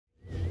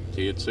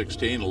Tee at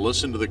 16.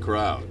 Listen to the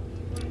crowd.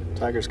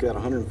 Tiger's got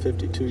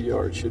 152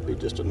 yards. Should be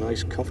just a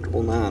nice,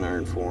 comfortable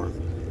 9-iron for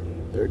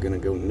him. They're going to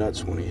go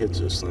nuts when he hits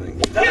this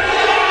thing.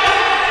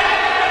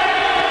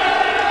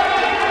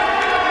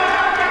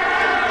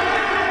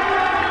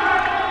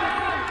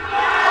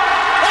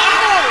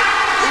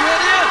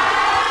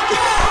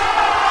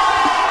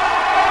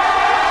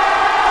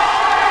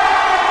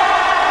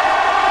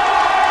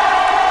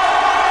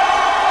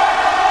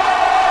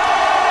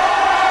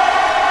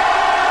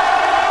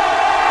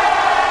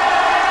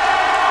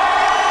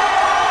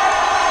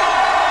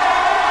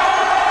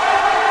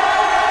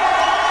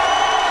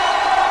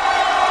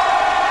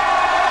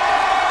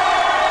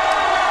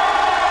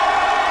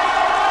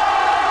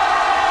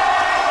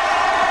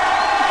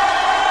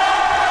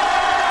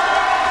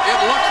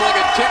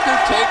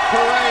 Ticker-tape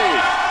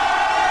parade.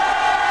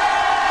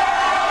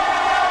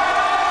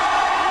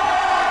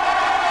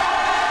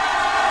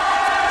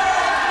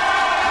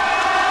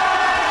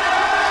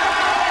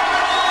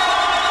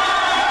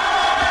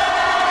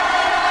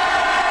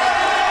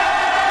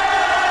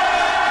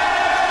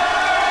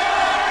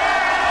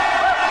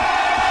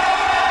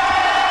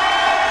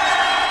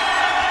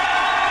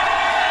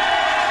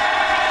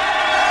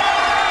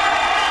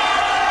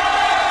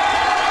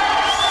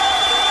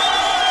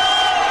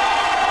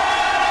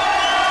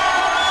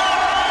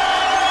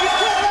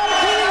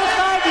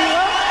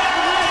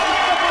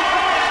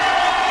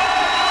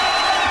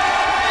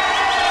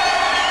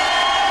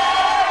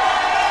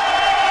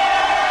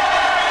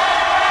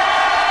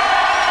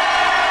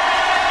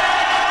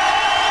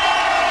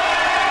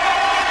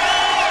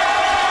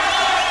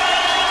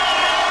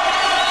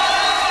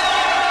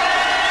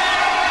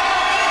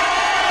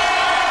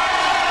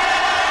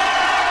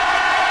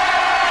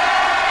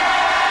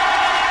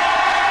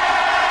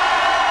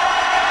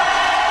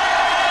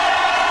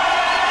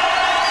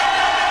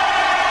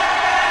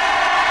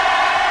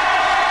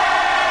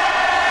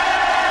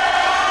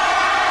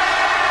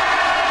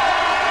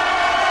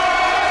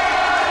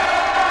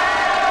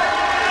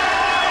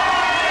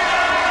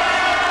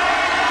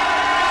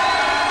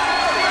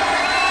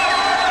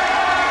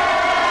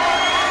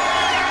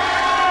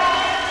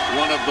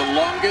 The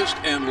longest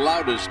and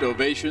loudest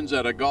ovations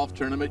at a golf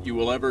tournament you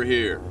will ever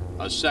hear.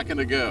 A second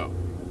ago,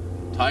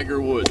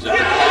 Tiger Woods at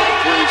the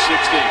par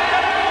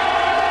 316.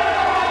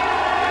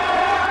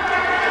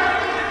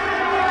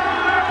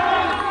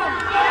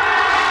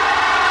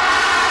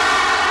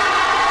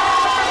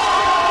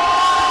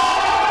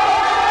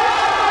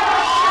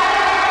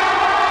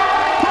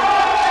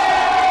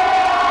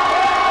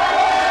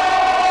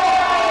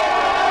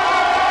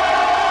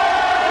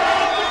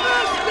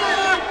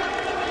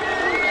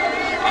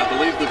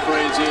 The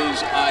phrase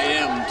is, I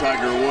am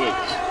Tiger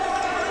Woods.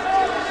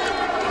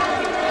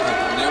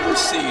 I've never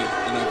seen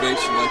an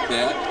ovation like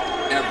that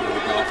ever at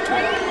a golf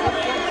tournament.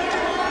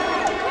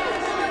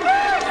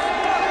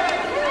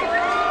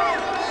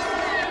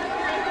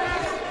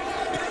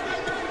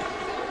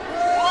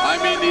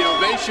 I mean, the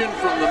ovation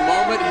from the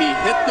moment he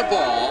hit the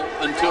ball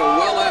until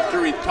well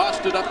after he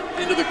tossed it up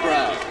into the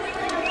crowd.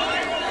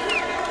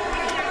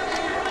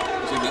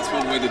 I think that's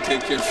one way to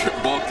take care of your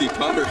bulky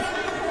putter.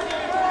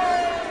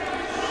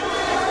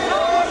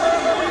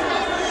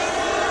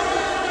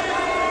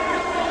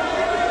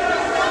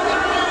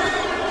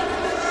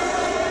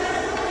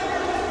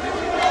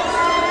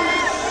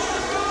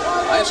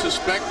 I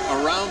suspect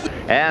around the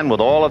and with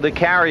all of the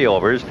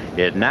carryovers,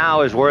 it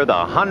now is worth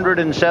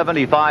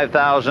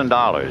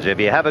 $175,000. If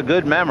you have a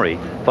good memory,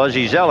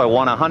 Fuzzy Zeller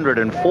won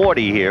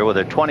 140 here with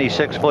a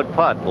 26-foot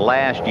putt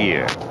last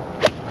year.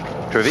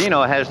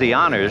 Trevino has the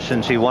honors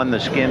since he won the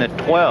skin at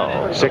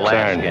 12.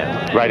 6-iron,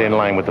 right in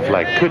line with the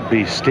flag. Could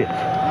be stiff. In the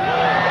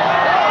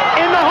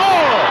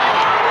hole!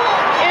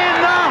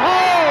 In the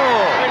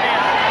hole!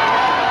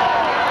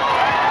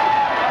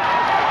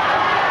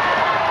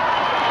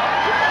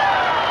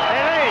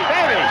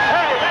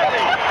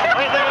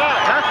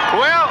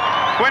 Well,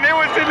 when it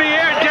was in the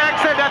air, Jack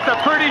said that's a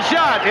pretty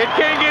shot. It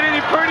can't get any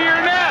prettier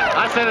than that.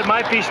 I said it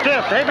might be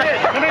stiff. Hey, Midge,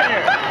 come in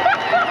here.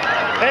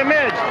 Hey,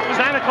 Midge,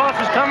 Santa Claus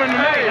is coming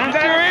tonight. It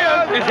sure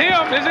is. It's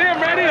him. It's him,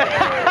 ready?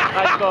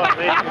 Nice going,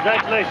 Lee.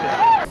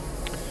 Congratulations.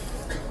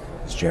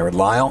 It's Jared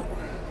Lyle.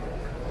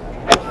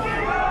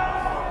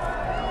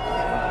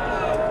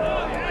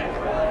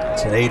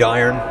 It's an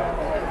 8-iron.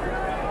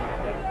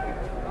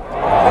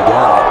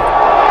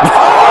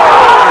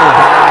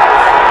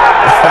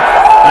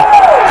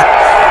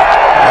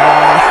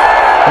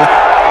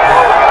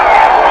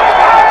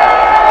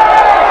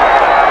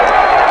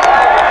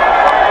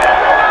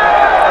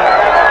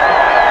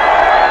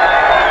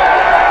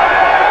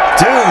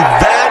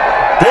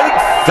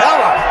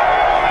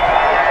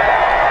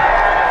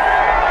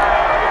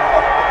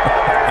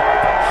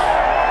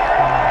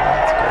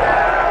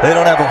 They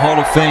don't have a Hall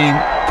of Fame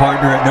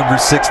partner at number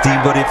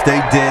 16, but if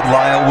they did,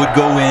 Lyle would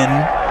go in.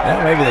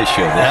 Yeah, maybe they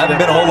should. There haven't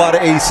been a whole lot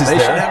of aces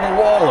there. They should have a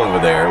wall over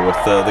there with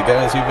the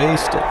guys who've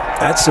aced it.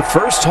 That's the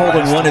first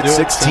hole-in-one at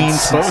 16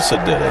 since Sposa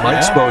did it.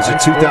 Mike Sposa,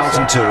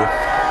 2002.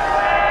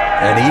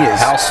 And he is.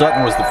 Hal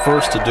Sutton was the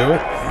first to do it.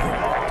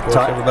 Of course,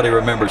 everybody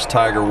remembers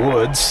Tiger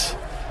Woods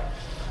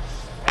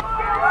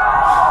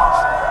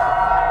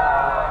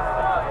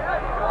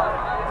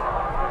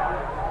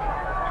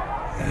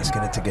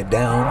not to get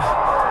down.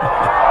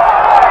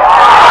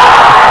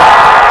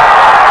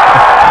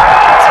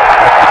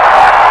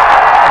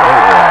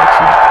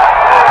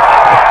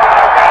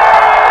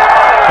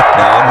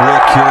 Now I'm real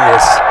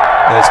curious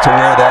as to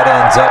where that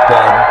ends up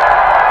on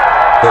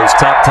those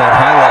top 10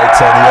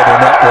 highlights on the other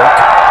network.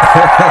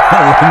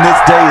 When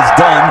this day is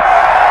done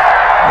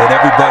and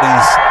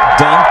everybody's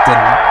dunked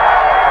and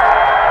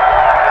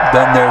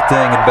done their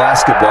thing in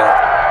basketball,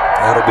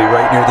 that'll be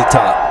right near the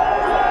top.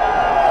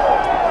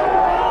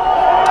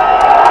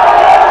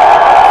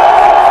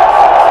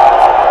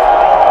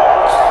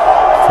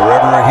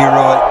 Forever a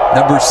hero at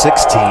number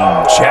 16,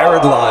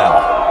 Jared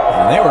Lyle.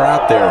 And they were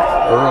out there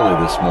early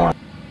this morning.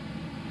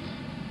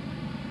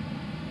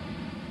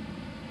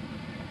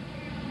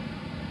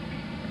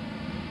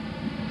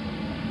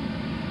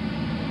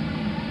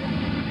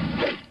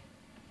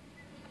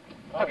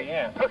 Okay,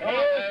 yeah.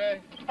 Okay.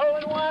 Hole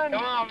in one.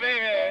 Come on,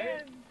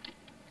 baby.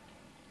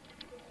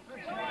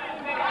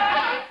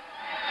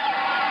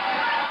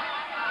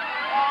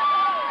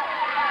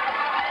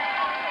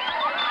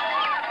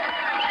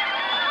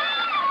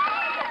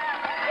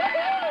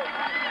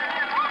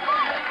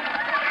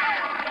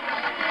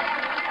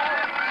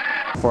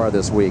 Far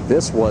this week.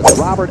 This was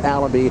Robert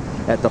Allenby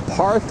at the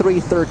par 3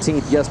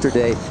 13th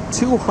yesterday,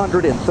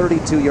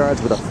 232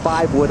 yards with a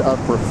 5-wood of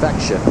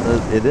perfection.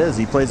 It is.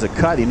 He plays a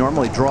cut. He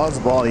normally draws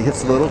the ball. He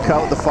hits a little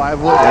cut with the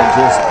 5-wood and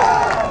just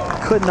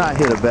could not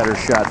hit a better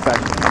shot. In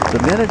fact, the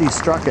minute he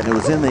struck it and it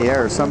was in the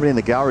air, somebody in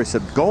the gallery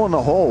said, "Go in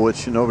the hole,"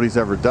 which nobody's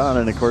ever done,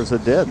 and of course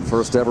it did.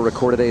 First ever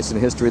recorded ace in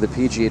history of the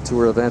PGA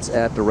Tour events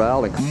at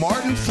Doral.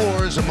 Martin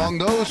Flores among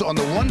those on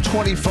the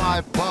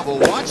 125 bubble.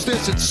 Watch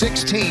this at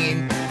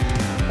 16.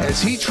 As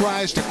he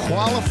tries to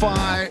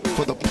qualify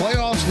for the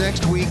playoffs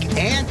next week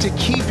and to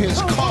keep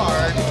his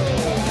card.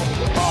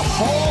 A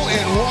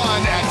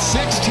hole-in-one at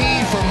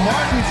 16 for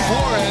Martin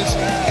Flores,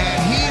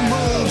 and he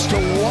moves to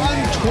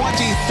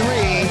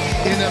 123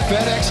 in the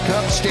FedEx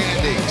Cup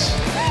standings.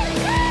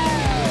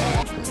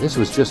 This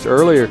was just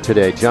earlier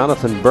today.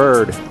 Jonathan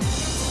Bird,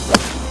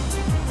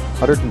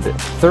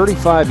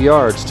 135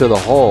 yards to the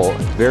hole.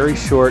 Very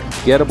short,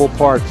 gettable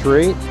par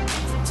 3.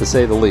 To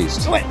say the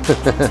least.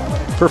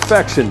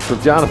 Perfection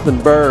from Jonathan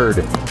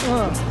Bird.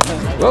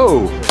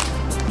 Whoa.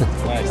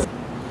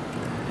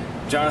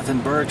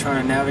 Jonathan Bird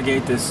trying to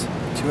navigate this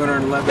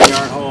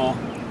 211-yard hole.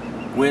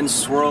 Wind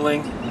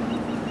swirling.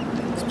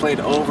 He's played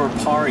over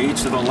par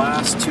each of the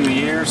last 2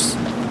 years.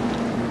 Definitely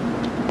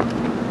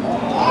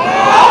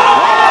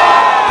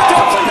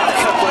not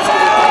going to play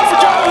over par for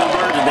Jonathan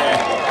Bird today.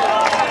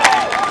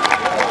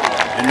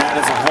 And that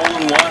is a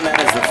hole-in-one.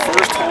 That is the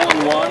first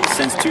hole-in-one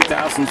since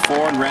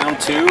 2004 in round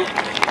 2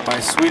 by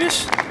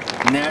Swedish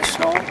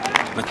national.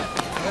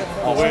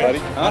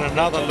 And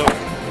another look.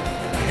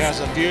 He has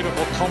a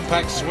beautiful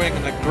compact swing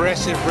and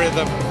aggressive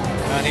rhythm,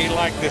 and he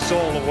liked this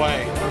all the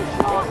way.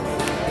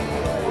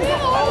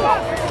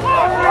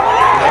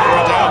 Never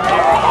a doubt.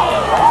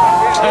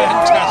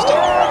 Fantastic.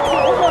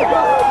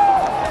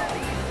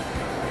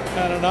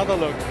 And another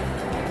look.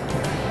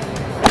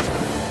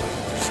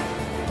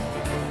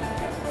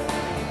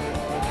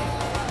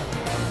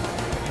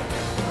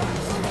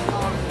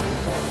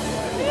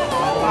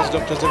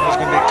 Looked as if it was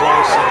going to be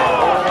close,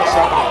 and all of a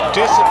sudden it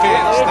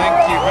disappears.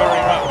 Thank you very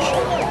much.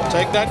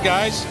 Take that,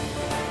 guys.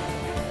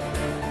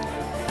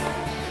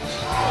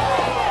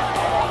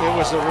 It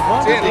was a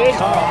remarkably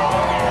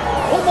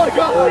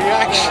calm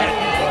reaction.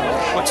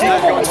 What's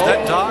that? What's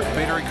that, Doc?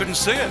 Peter, he couldn't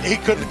see it. He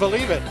couldn't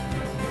believe it.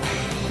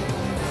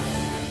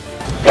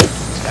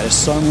 He's got his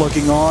son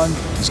looking on.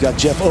 He's got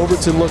Jeff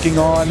Overton looking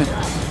on.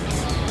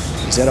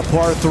 He's at a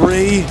par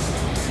 3.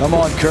 Come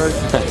on, Kurt.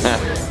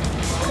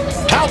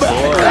 How about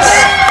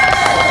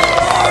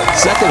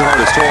second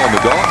hardest hole on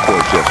the golf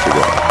course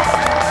yesterday.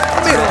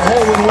 Made a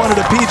hole-in-one at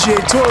a PGA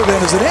Tour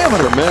event as an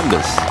amateur.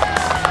 Tremendous.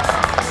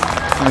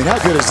 I mean, how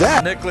good is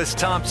that? Nicholas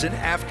Thompson,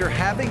 after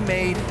having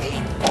made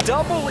a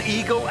double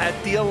eagle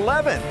at the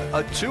 11th,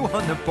 a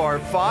 2-under par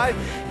 5,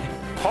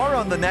 par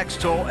on the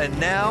next hole, and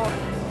now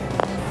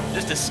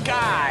just a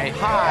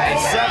sky-high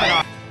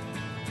 7.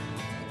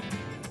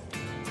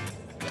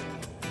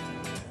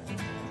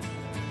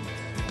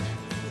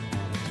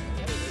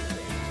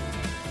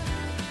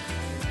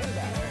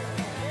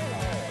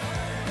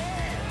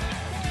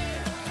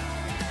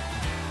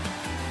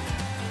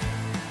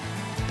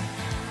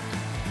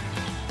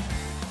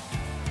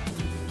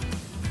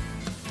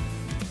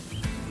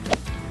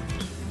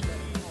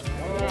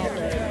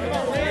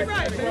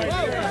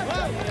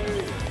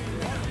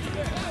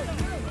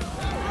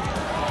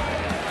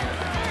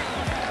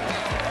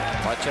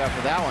 Watch out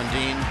for that one,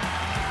 Dean.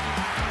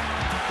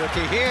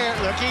 Looky here,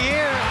 looky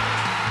here.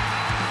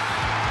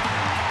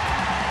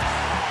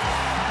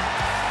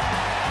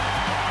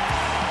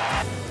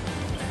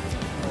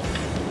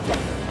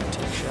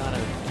 Tee shot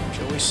of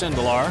Joey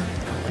Sindelar.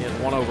 He has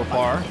 1 over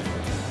par.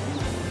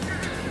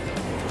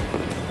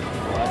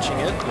 Watching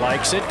it,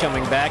 likes it,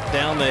 coming back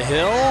down the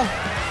hill.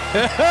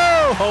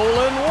 Oh,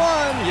 hole in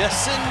one,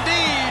 yes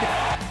indeed.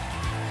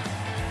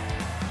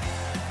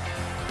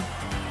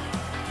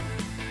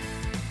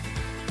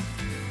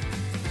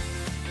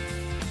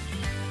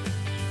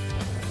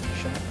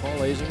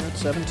 raising her at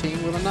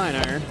 17 with a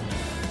 9-iron.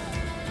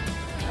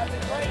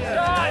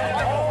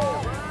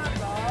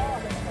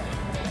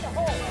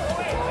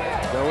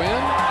 Go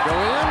in, go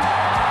in.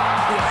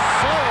 Yes,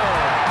 sir.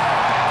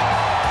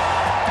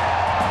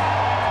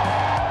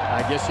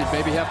 I guess you'd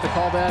maybe have to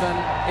call that an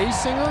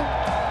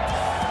A-singer.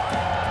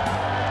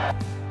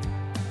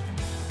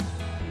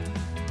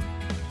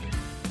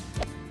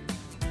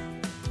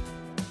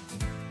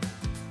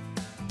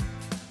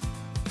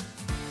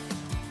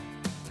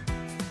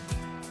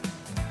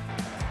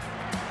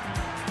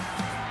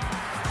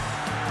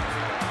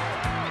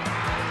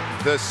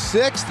 The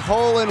 6th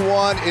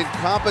hole-in-one in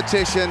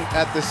competition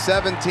at the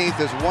 17th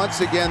is once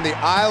again the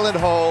island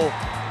hole.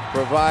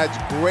 Provides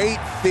great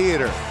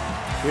theater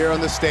here on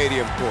the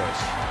stadium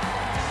course.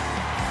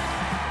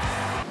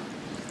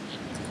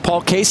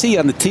 Paul Casey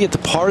on the tee at the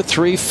par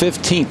 3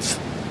 15th.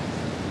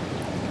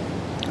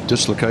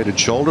 Dislocated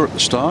shoulder at the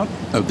start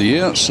of the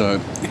year, so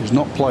he's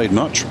not played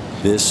much.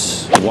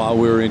 This while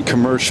we're in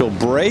commercial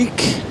break.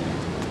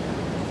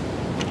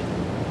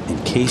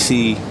 And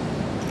Casey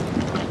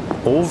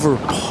over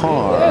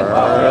par. How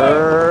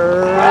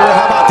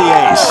about the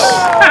ace?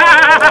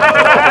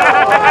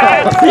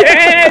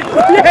 Yes!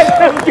 Yes!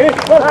 That's good!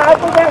 What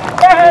happened?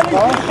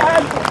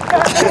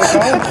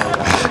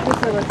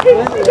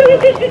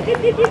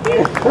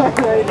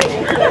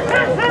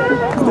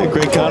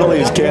 Greg Connolly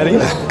is caddy.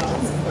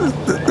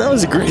 That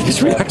was the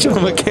greatest reaction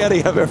from a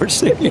caddy I've ever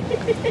seen.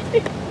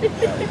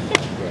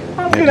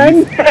 How can I?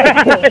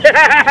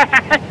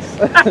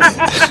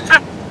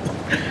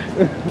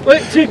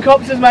 Look, 2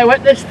 cops is my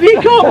witness.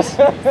 3 cops.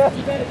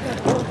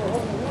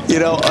 You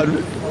know,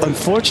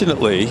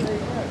 unfortunately,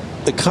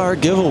 the car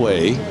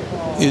giveaway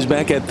is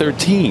back at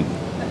 13.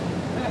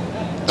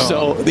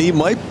 So he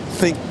might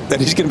think that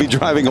he's going to be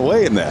driving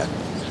away in that.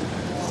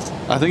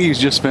 I think he's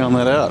just found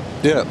that out.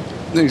 Yeah.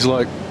 He's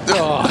like,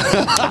 oh.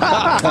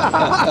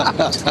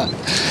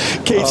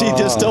 Casey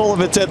just told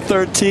him it's at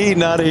 13,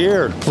 not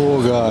here.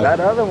 Poor guy. That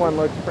other one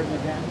looks pretty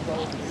damn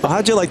close.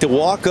 How'd you like to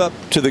walk up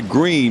to the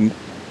green,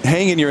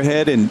 hanging your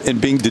head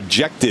and being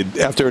dejected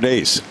after an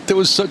ace? There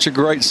was such a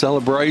great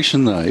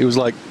celebration, though. He was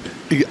like,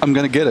 I'm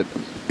going to get it.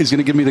 He's going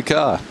to give me the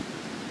car.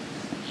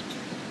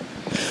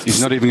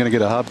 He's not even going to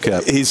get a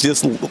hubcap. He's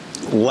just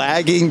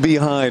lagging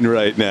behind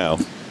right now.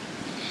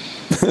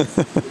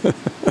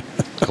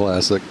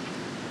 Classic.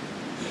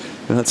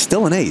 And it's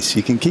still an ace.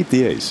 You can keep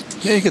the ace.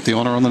 Yeah, you get the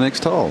honor on the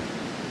next hole.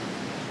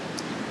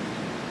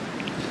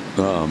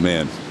 Oh,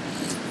 man.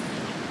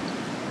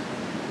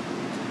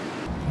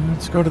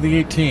 Let's go to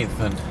the 18th,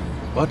 and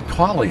Bud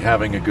Cauley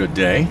having a good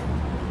day.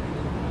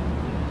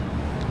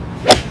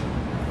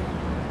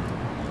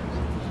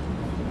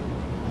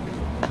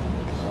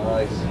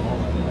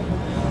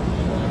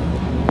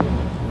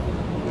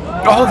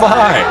 Oh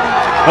my!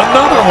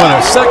 Another one,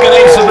 a second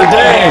ace of the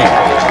day.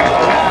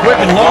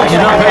 Quicken Loans, you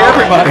don't pay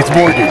everybody's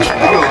mortgage.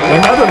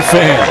 Another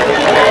fan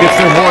gets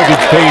their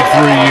mortgage paid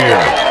for a year.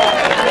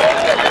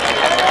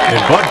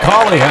 And Bud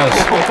Cauley has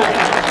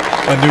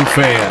a new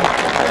fan.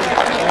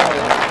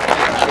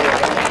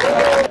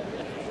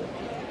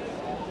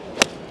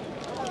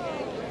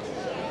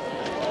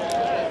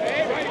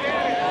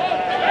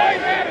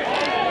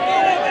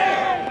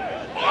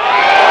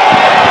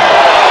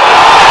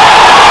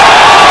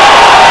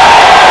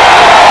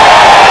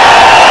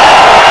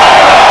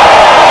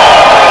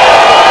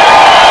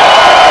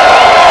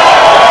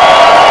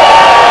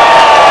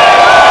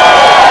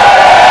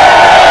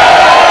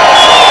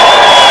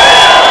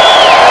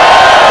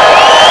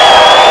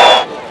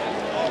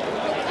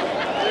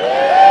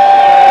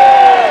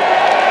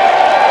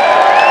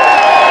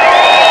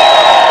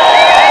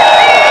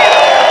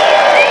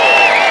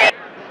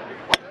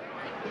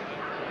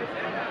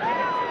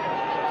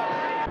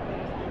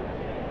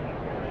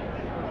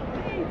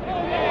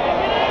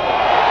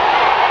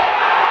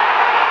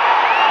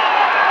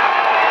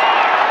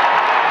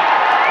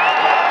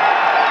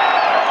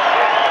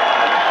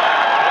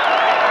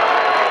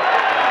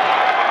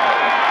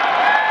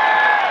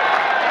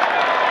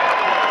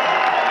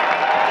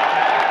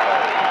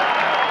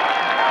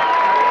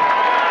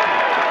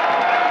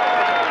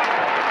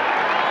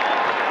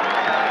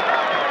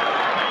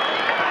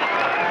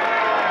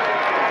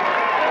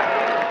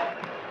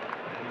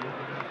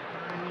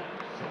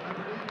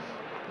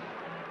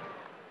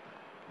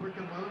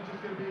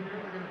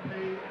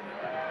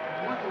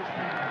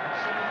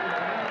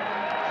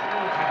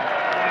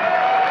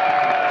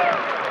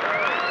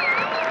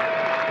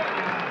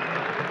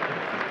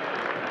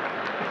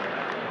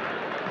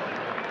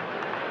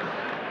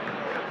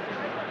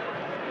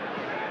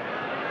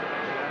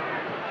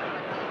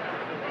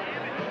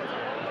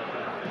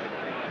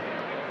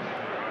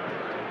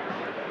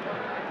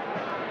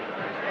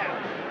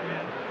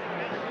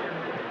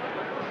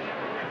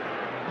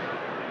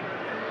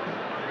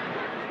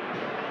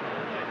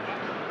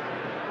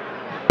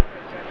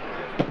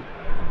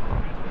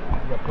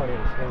 Plenty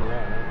to swing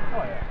around,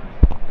 huh?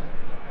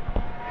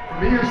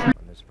 Oh, yeah.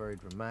 On this very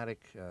dramatic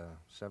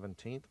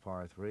 17th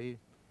par 3,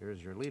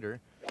 here's your leader,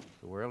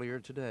 who earlier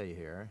today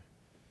here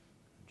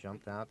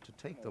jumped out to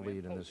take the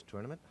lead in this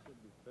tournament.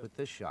 with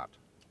this shot.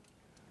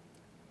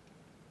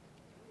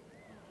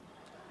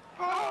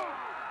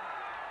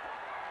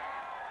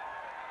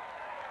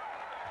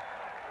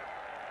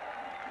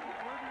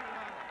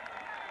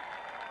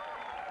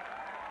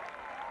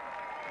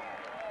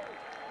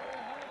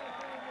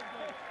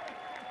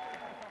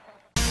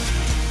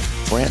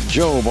 Brant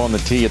Jobe on the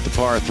tee at the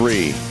par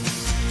 3.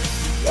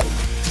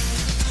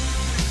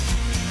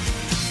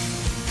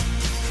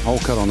 Hole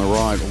cut on the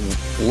right,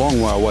 a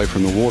long way away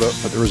from the water,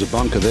 but there is a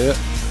bunker there.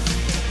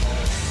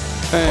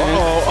 And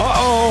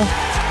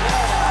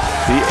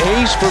The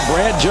ace for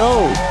Brant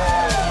Jobe.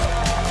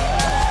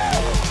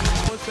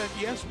 Said,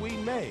 yes, we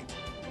may.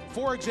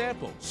 For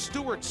example,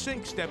 Stuart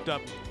Sink stepped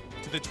up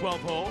to the 12th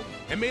hole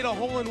and made a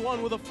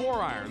hole-in-one with a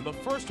 4-iron, the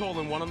first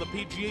hole-in-one on the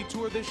PGA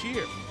Tour this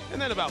year.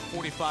 And then about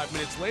 45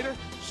 minutes later,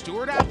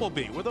 Stuart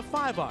Appleby with a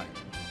 5-iron.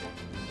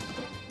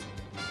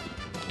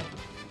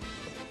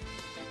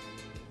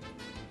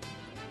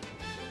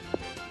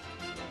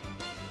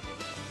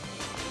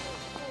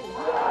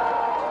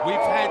 We've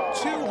had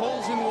 2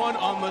 holes-in-one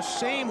on the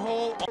same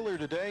hole. Earlier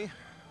today,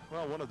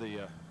 well, one of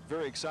the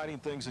very exciting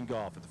things in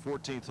golf at the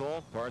 14th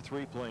hole, par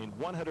 3, playing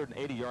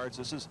 180 yards.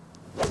 This is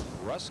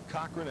Russ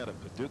Cochran out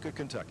of Paducah,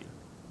 Kentucky.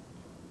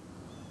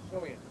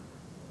 Oh, yeah.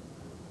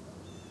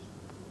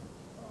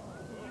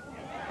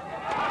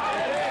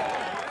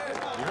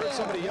 You heard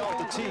somebody yell at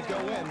the tee, go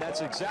in.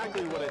 That's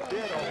exactly what it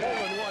did. A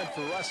hole-in-one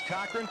for Russ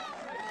Cochran.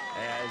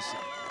 As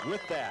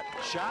with that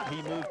shot,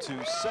 he moved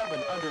to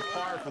 7 under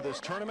par for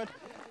this tournament.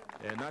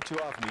 And not too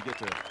often you get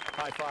to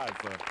high-five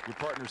your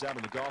partners out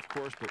on the golf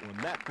course, but when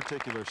that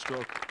particular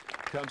stroke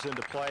comes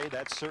into play,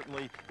 that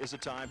certainly is a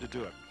time to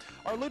do it.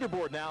 Our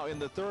leaderboard now in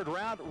the 3rd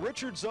round,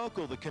 Richard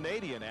Zokol, the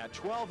Canadian, at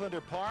 12 under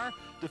par.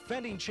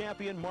 Defending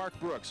champion Mark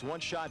Brooks, 1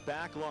 shot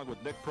back along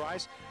with Nick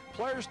Price.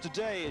 Players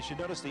today, as you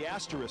notice the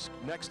asterisk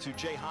next to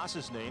Jay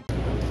Haas's name.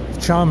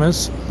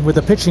 Chalmers with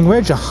a pitching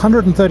wedge,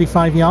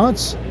 135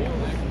 yards.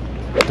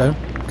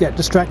 Don't get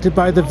distracted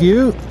by the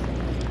view.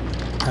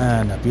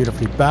 And a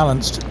beautifully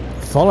balanced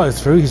follow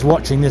through. He's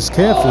watching this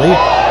carefully.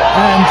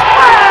 And,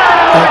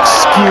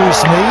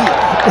 excuse me,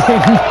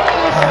 in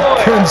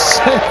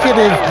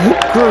consecutive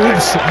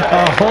groups,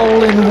 a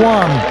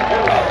hole-in-one.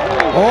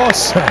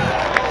 Awesome.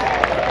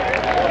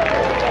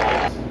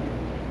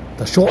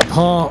 The short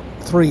par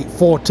 3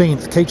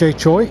 14th, KJ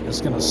Choi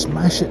is going to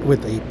smash it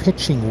with a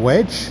pitching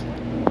wedge.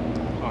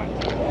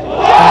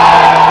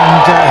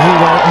 And he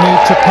won't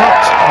need to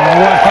putt.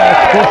 Well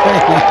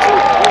played.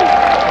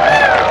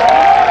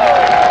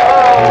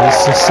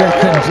 It's the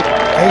 2nd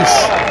ace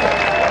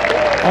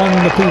on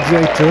the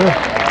PGA Tour.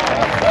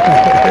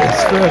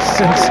 It's first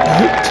since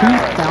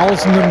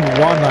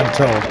 2001, I'm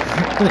told.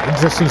 An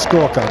interesting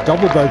scorecard.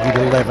 Double bogeyed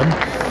 11,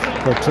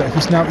 but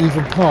he's now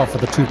even par for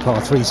the 2 par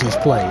 3s he's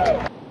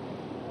played.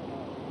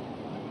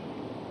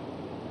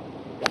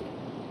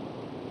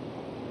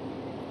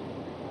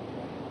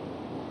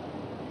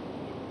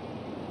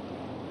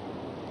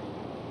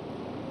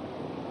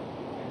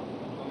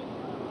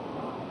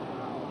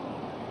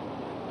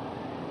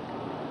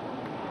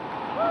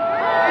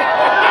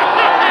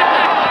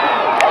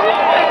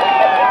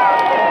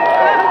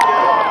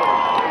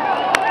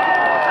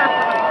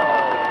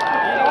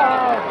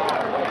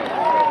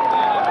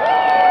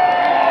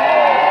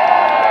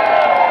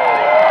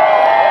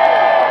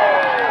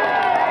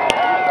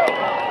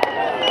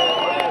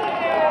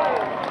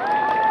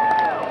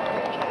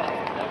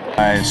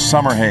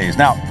 Summer Hayes.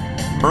 Now,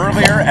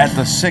 earlier at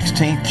the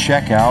 16th,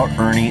 check out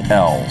Ernie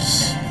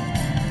Els.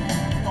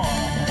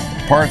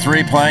 Par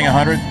 3 playing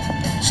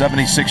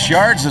 176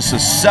 yards. This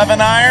is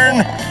 7-iron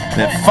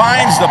that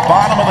finds the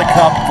bottom of the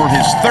cup for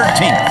his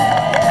 13th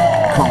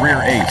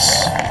career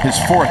ace, his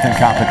 4th in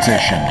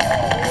competition.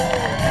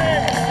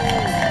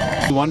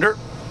 Wonder.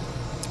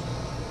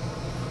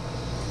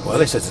 Well,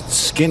 this is a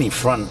skinny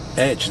front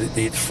edge.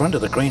 The front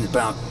of the green is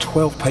about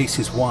 12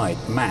 paces wide,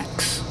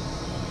 max.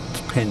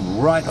 Pin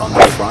right on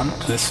the front.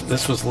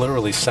 This was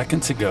literally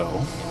seconds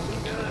ago.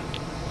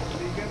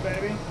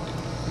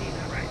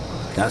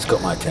 That's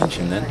got my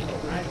attention then.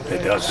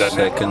 It does, doesn't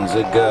it? Seconds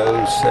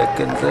ago.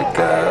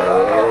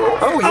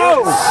 Oh,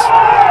 yes!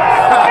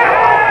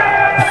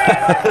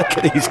 Look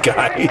at these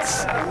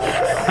guys.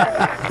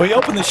 We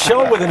opened the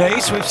show with an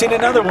ace. We've seen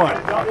another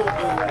one.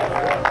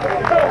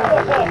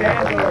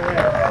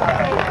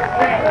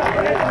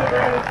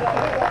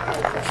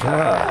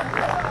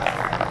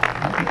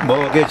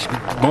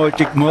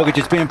 Mortgage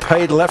is being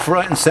paid left,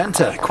 right, and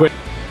centre. Quick.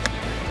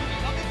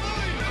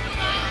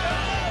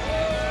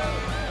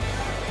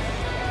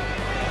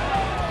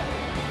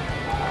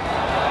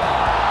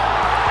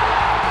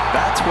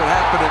 That's what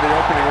happened in the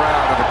opening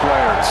round of the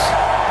Players.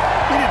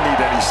 We didn't need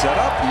any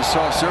setup. You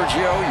saw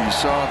Sergio, you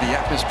saw the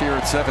atmosphere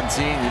at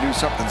 17. You knew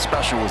something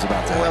special was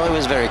about to happen. Well, it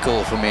was very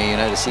cool for me, you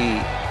know, to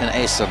see an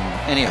ace on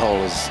any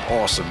hole is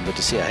awesome, but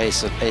to see an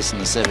ace on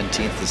the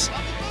 17th is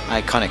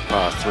iconic.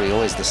 Par 3,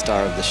 always the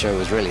star of the show,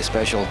 was really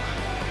special.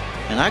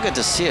 And I got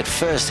to see it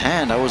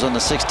firsthand. I was on the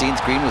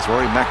 16th green with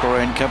Rory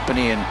McIlroy and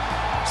company, and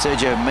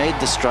Sergio made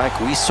the strike.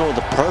 We saw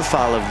the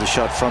profile of the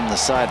shot from the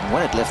side, and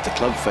when it left the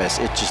club face,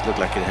 it just looked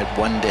like it had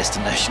one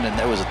destination, and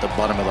that was at the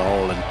bottom of the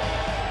hole.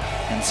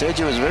 And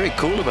Sergio was very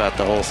cool about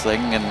the whole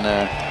thing, and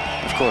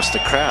of course the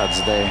crowds,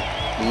 they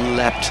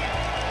lapped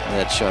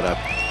that shot up.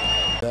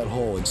 That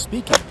hole. And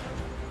speaking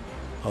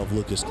of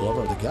Lucas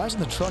Glover, are the guys in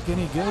the truck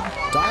any good?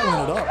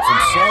 Dialing it up from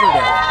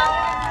Saturday.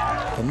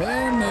 The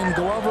man named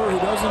Glover who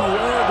doesn't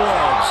wear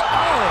gloves.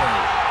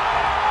 Oh!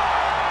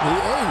 The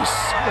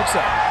ace. What's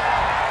that?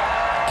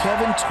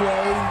 Kevin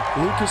Tway,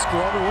 Lucas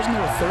Glover. Wasn't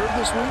there a third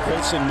this week?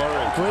 Grayson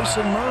Murray.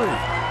 Grayson Murray.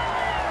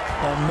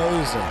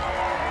 Amazing.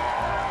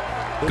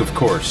 Of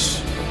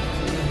course.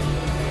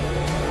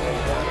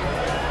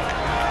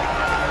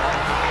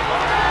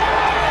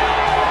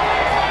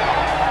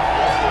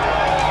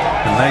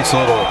 A nice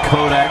little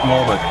Kodak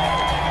moment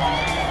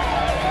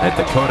at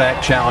the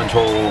Kodak Challenge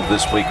hole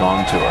this week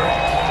on tour.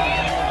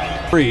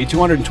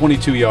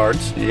 222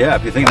 yards. Yeah,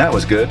 if you think that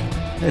was good.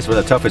 It's one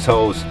of the toughest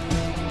holes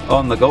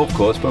on the golf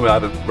course, probably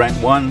either rank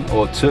 1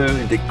 or 2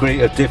 in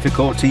degree of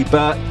difficulty,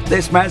 but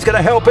this man's going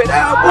to help it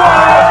out.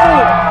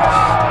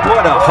 Whoa!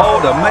 What a hole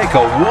to make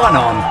a 1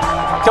 on.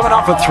 Coming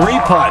off a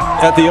 3-putt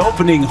at the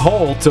opening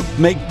hole to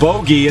make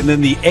bogey, and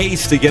then the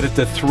ace to get it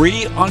to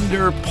 3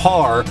 under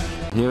par.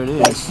 Here it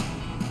is.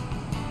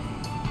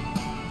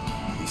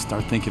 You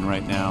start thinking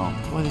right now,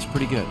 boy, that's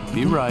pretty good.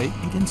 Be right.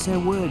 He didn't say a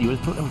word. He was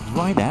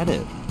right at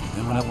it.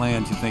 And when it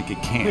lands, you think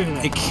it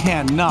can't. It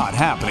cannot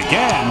happen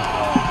again.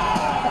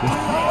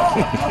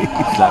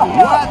 He's like,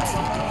 what?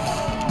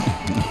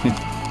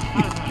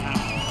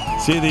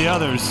 See the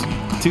others.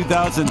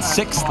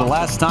 2006, the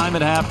last time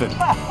it happened.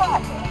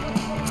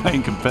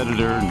 Playing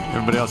competitor and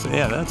everybody else.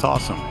 Yeah, that's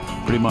awesome.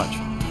 Pretty much.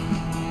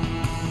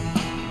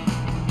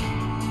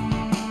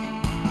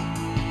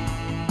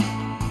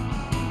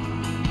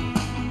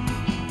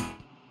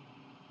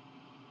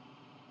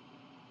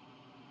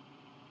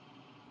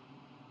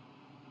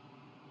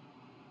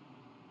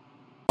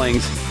 Playing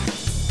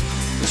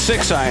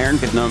 6-iron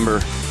at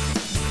number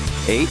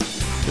 8.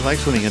 He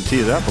likes when he can tee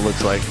it up, it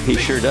looks like. He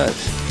sure does.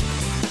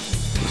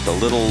 Just a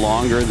little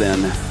longer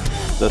than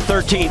the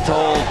 13th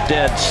hole,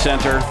 dead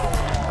center.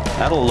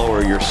 That'll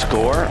lower your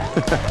score.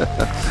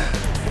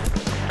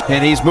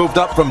 And he's moved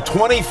up from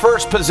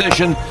 21st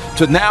position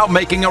to now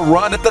making a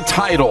run at the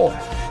title.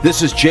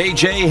 This is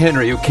J.J.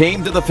 Henry, who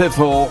came to the 5th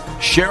hole,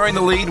 sharing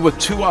the lead with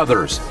 2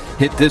 others.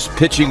 Hit this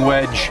pitching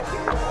wedge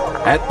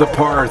at the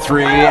par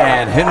 3,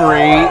 and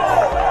Henry,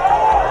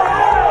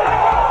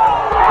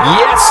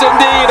 yes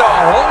indeed, a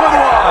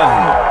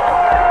hole-in-one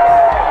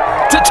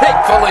to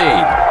take the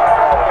lead.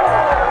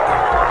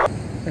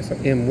 So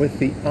in with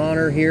the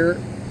honor here.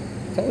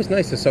 It's always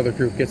nice this other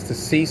group gets to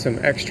see some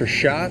extra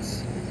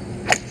shots.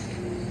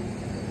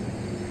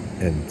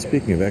 And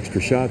speaking of extra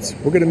shots,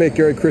 we're going to make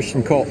Gary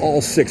Christian call all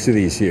 6 of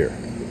these here.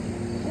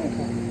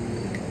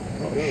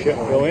 Oh shit,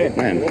 go in.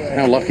 Man,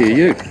 how lucky are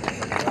you?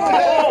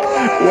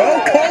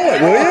 Well, call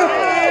it, will you?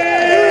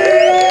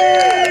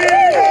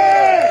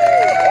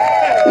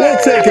 We'll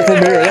take it from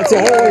here. That's a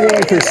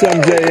hole-in-one for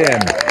some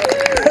JM.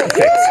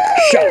 Perfect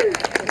shot.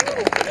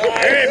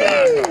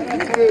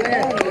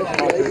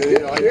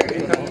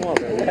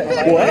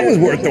 Well, that was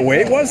worth the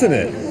wait, wasn't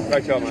it?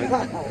 Right job,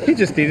 man. He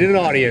just needed an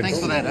audience. Thanks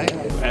for that, eh?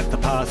 At the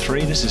par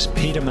 3, this is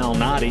Peter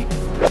Malnati.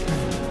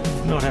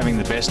 Not having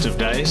the best of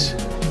days.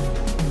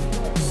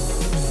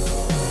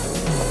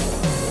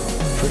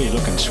 Pretty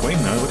looking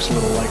swing, though. Looks a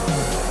little like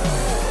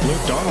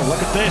Luke Donald.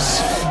 Look at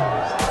this.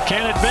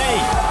 Can it be?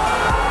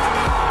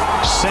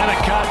 Center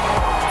cut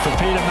for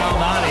Peter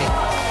Malnati.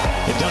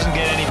 It doesn't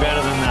get any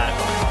better than that.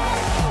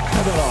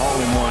 How about a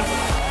hole-in-one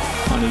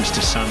on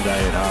Easter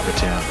Sunday at Harbour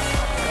Town?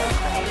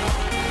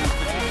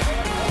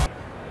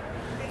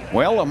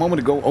 Well, a moment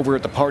ago over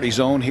at the party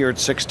zone here at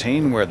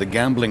 16, where the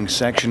gambling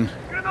section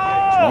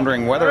is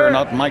wondering whether or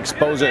not Mike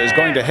Sposa is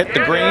going to hit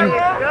the green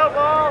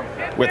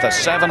with a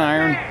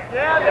 7-iron.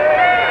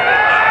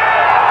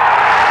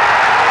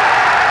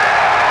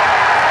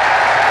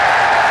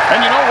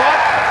 And you know what?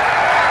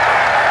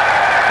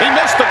 He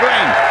missed the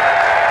green.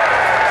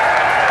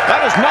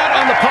 That is not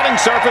on the putting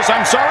surface.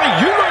 I'm sorry,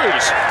 you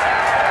lose.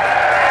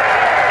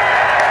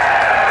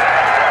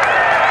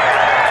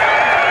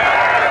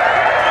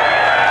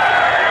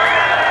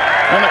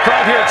 And the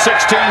crowd here at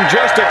 16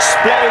 just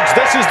explodes.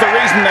 This is the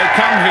reason they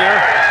come here.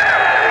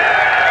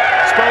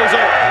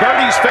 Sposa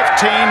birdies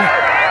 15.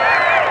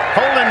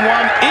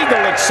 Hole-in-one,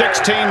 eagle at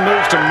 16,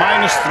 moves to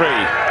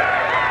 -3.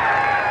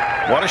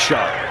 What a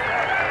shot.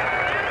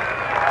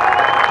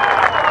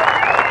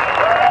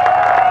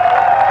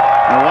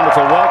 A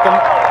wonderful welcome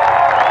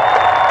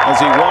as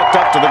he walked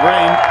up to the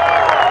green.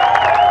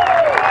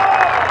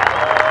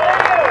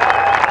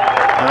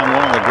 And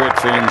one of the great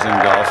feelings in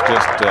golf,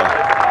 just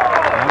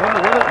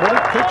what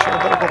a picture. I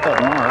better get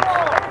that mark.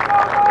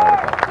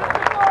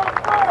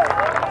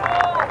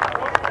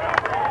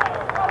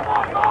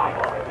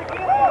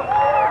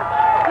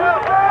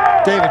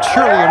 David,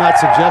 surely you're not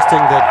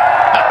suggesting that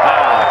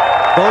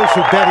those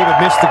who bet he would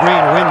miss the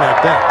green win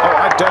that bet.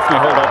 Oh, I'd definitely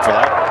hold out for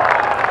that.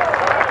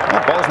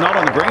 That ball's not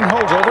on the green.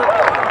 Holds over.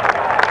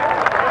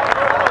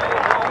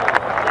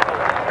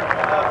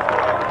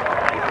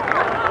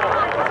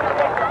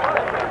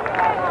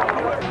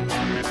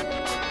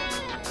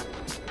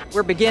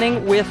 We're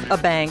beginning with a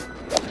bang.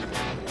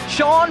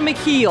 Sean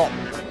McKeel,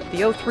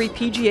 the 03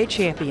 PGA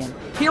champion.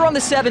 Here on the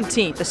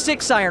 17th, a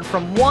 6-iron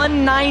from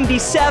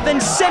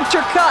 197,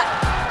 center cut.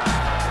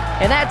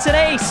 And that's an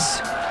ace.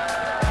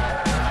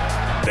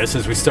 This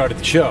as we started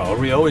the show,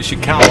 Ryo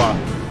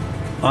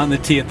Ishikawa on the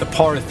tee at the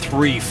par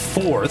 3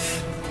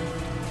 4th.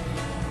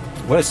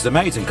 Well, this is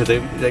amazing because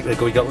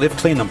we got live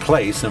clean in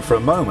place, and for a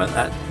moment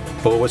that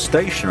ball was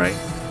stationary.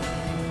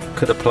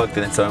 Could have plugged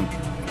in its own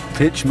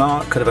pitch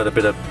mark, could have had a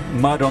bit of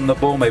mud on the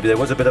ball. Maybe there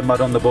was a bit of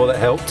mud on the ball that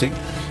helped it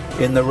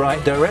in the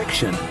right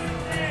direction.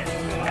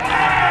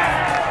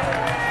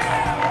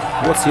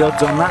 What's the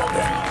odds on that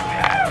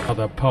then?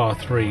 Another par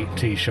 3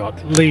 tee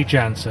shot. Lee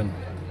Jansen.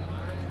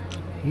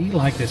 He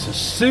liked this. As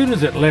soon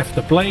as it left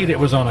the blade, it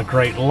was on a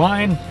great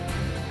line.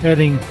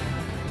 Heading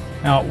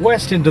out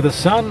west into the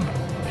sun.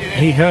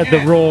 He heard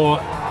the roar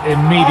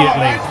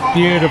immediately.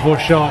 Beautiful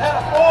shot.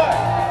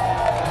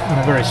 And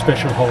a very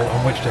special hole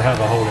on which to have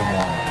a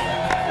hole-in-one.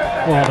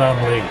 Well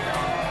done, Lee.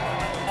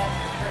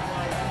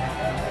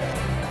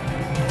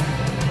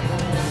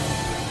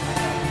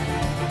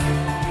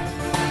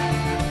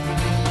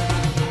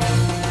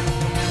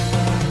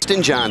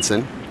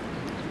 Johnson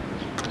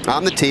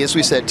on the tee, as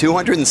we said,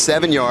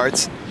 207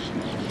 yards.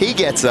 He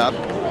gets up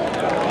and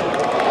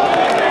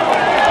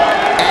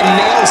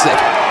nails it.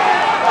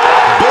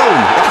 Boom,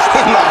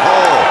 in the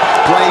hole,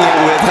 playing it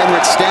with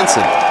Henrik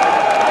Stenson.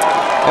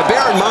 Now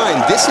bear in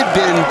mind, this had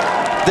been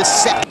the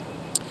second.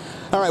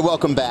 All right,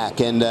 welcome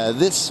back. And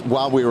this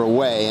while we were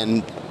away,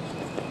 and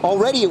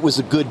already it was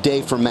a good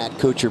day for Matt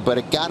Kuchar, but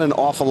it got an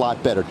awful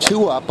lot better.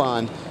 2 up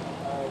on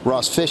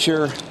Ross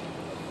Fisher.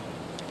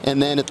 And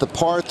then at the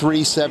par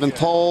 3 7th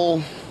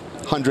hole,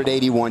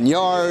 181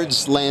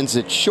 yards, lands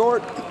it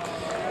short.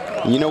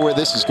 And you know where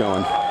this is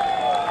going.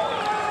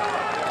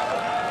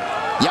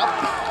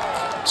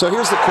 Yep. So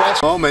here's the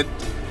question. Moment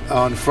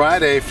on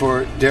Friday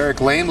for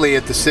Derek Langley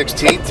at the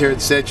 16th here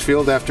at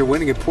Sedgefield after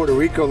winning in Puerto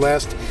Rico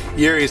last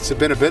year. It's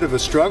been a bit of a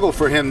struggle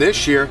for him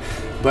this year,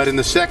 but in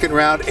the second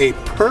round, a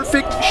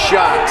perfect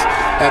shot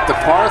at the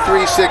par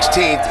 3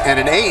 16th and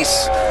an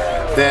ace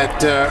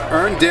that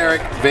earned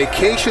Derek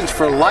vacations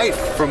for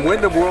life from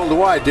Wyndham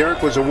Worldwide.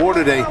 Derek was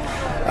awarded a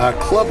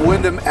Club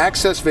Wyndham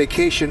Access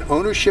Vacation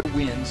Ownership.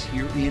 Wins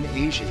here in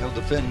Asia. He'll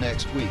defend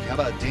next week. How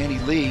about Danny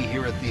Lee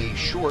here at the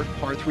short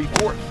par 3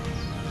 4th?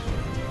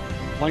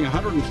 Playing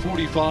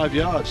 145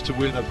 yards to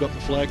where they've got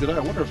the flag today. I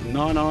wonder if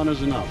 9-iron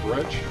is enough,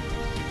 Rich.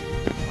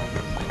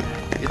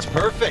 It's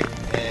perfect.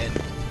 And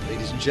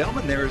ladies and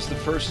gentlemen, there is the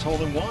first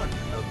hole-in-one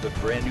of the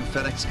brand new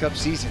FedEx Cup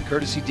season,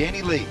 courtesy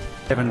Danny Lee.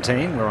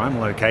 17, where I'm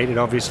located,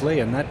 obviously,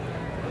 and that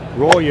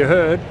roar you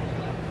heard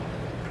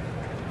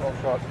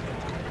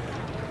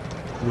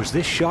was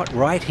this shot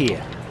right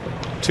here.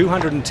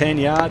 210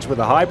 yards with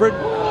a hybrid.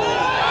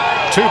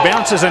 2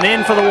 bounces and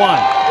in for the 1.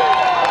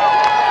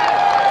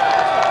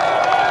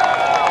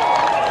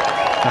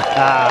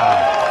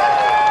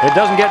 It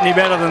doesn't get any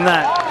better than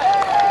that.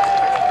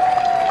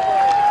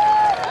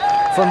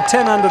 From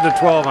 10 under to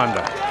 12 under.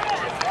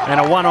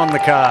 And a 1 on the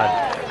card.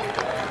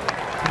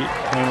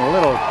 And a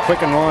little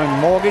Quicken Loan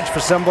mortgage for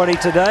somebody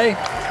today.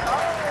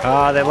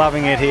 They're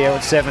loving it here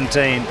at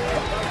 17.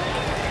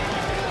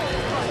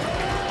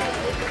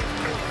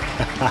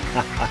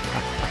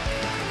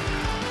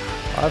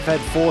 I've had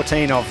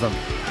 14 of them,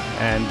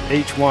 and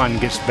each one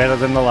gets better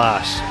than the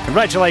last.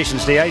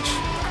 Congratulations, DH.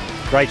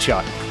 Great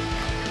shot.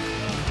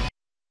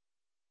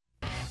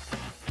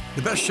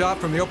 The best shot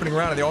from the opening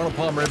round of the Arnold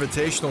Palmer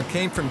Invitational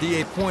came from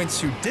D.A. Points,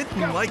 who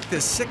didn't like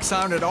this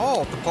 6-iron at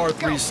all at the par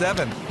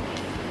 3-7.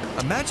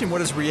 Imagine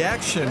what his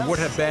reaction would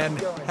have been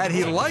had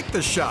he liked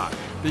the shot,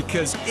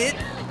 because it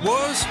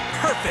was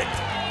perfect.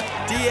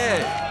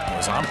 D.A.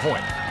 was on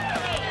point.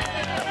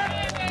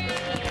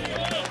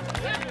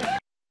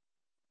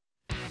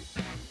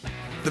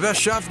 The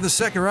best shot from the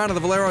second round of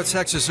the Valero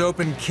Texas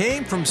Open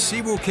came from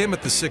Siwoo Kim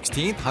at the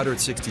 16th,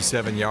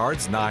 167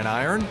 yards,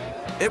 9-iron.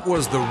 It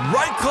was the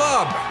right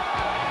club.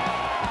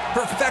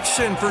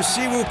 Perfection for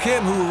Siwoo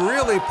Kim, who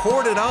really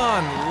poured it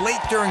on late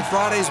during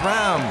Friday's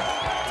round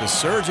to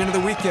surge into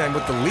the weekend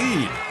with the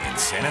lead in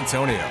San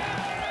Antonio.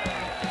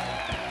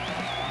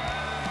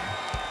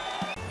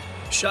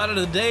 Shot of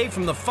the day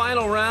from the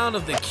final round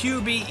of the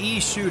QBE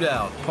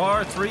shootout.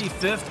 Par 3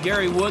 5th,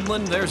 Gary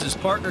Woodland. There's his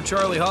partner,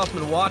 Charlie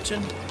Hoffman,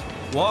 watching.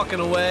 Walking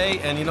away,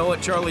 and you know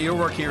what, Charlie, your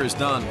work here is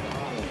done.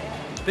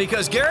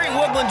 Because Gary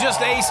Woodland just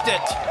aced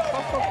it.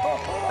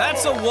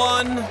 That's a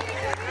 1.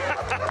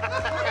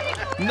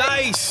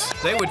 Nice.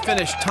 They would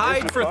finish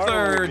tied for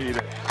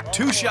 3rd.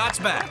 2 shots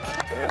back.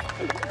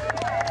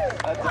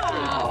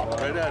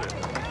 Right at it.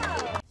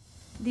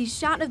 The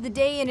shot of the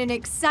day in an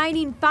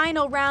exciting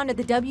final round of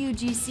the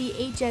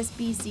WGC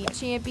HSBC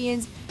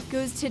Champions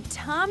goes to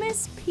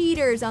Thomas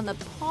Pieters on the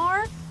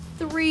par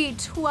 3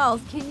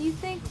 12th. Can you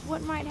think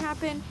what might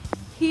happen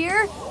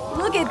here?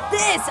 Look at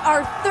this,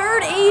 our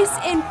 3rd ace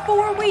in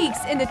 4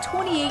 weeks in the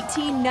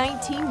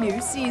 2018-19 new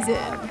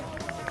season.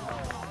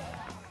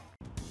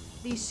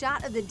 The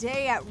shot of the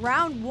day at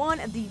round 1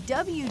 of the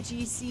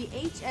WGC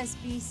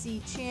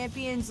HSBC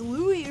Champions,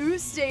 Louis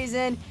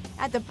Oosthuizen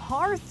at the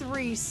par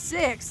 3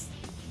 6th.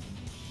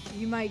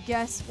 You might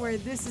guess where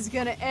this is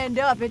going to end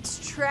up. It's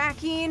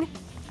tracking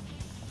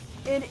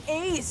an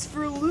ace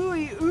for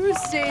Louis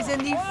Oosthuizen,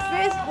 the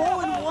 5th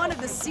hole-in-one of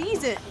the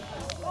season.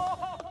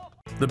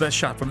 The best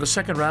shot from the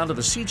second round of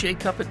the CJ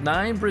Cup at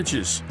Nine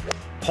Bridges.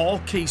 Paul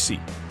Casey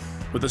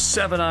with a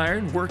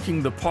 7-iron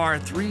working the par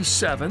 3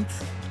 7th.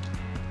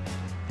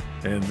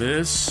 And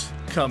this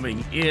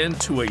coming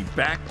into a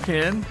back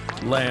pin,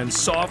 lands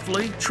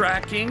softly,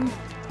 tracking.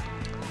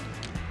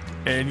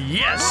 And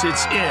yes,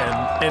 it's in.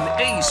 An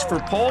ace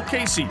for Paul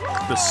Casey,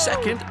 the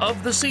 2nd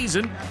of the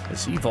season,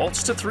 as he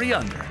vaults to 3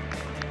 under.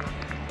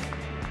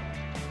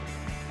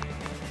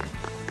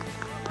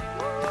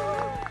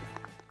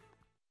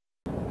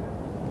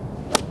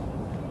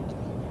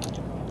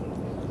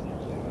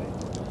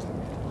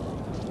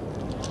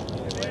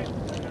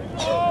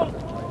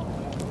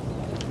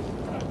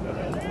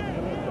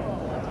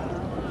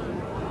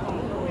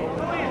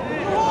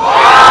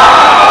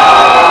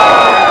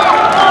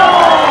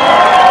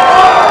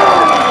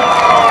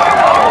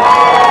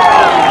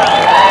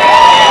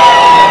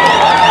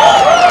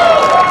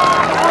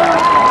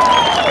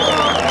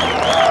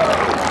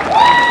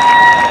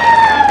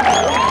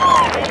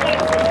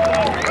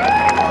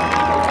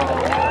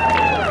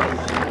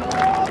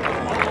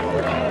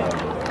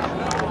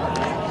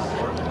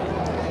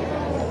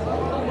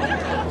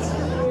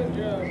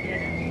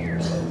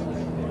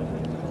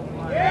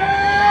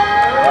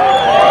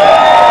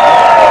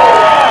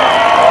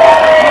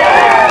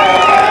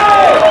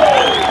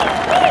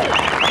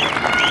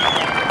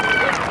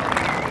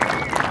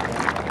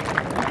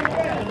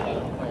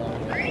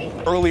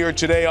 Earlier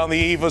today on the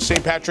eve of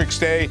St. Patrick's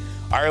Day,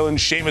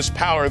 Ireland's Seamus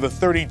Power, the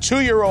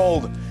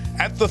 32-year-old,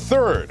 at the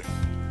 3rd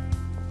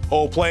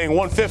hole playing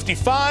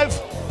 155,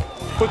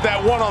 put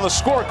that one on the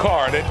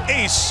scorecard. An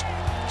ace,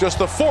 just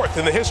the 4th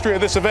in the history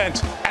of this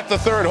event at the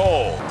 3rd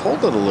hole.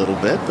 Pulled it a little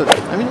bit, but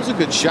I mean, it was a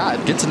good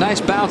shot. Gets a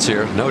nice bounce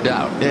here, no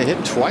doubt. Yeah,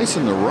 hit twice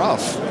in the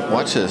rough.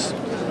 Watch this.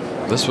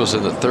 This was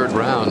in the 3rd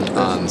round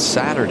on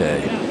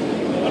Saturday. By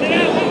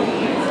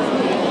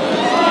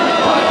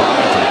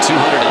Brian for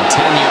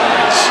 210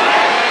 yards.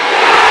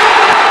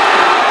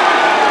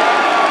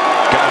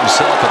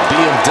 Himself a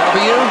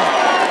BMW,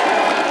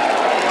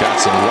 got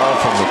some love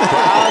from the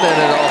crowd,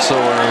 and it also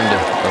earned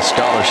a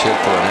scholarship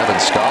for an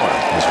Evans Scholar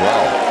as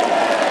well.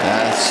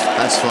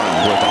 That's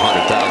fun. Worth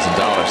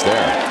 $100,000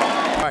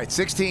 there. All right,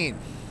 16.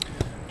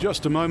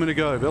 Just a moment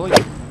ago, Billy.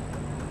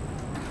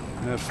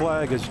 That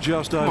flag is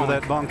just over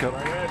that bunker.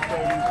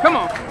 Come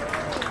on.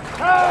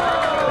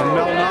 And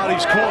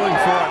Malnati's calling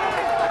for it.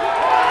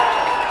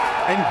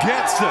 And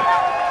gets it.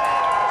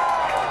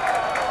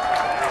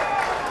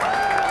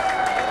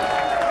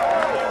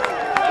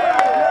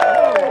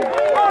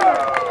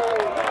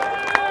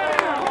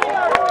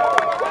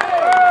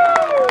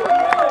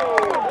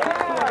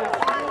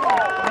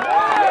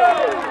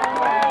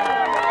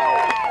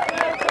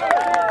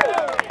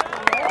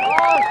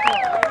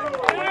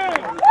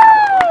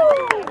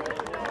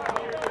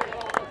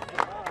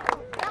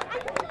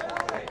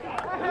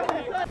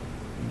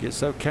 Get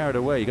so carried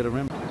away, you got to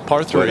remember.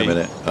 Par 3. Wait a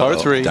minute. Par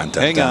 3. Dun,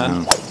 dun, Hang dun.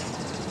 on.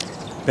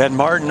 Ben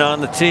Martin on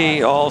the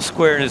tee, all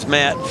square in his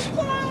match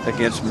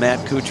against Matt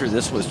Kuchar.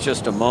 This was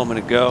just a moment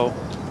ago.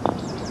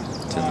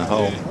 It's in the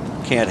hole.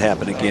 Can't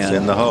happen again. It's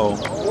in the hole.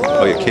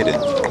 Oh, you're kidding.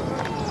 No,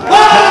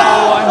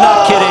 I'm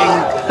not kidding.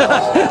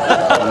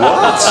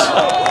 What?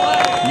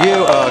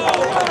 You are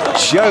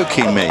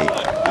joking me.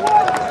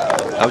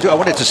 I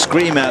wanted to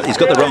scream out, he's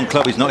got the wrong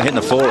club, he's not hitting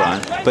the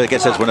 4-iron, but I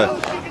guess that's one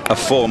a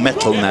 4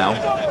 metal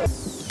now.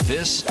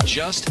 This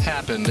just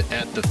happened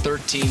at the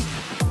 13th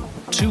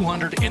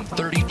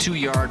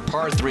 232-yard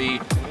par 3.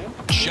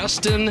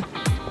 Justin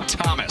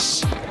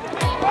Thomas. Whoa!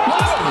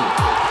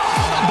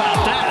 How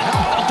about that? How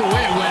about the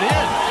way it went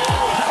in?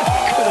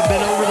 That could have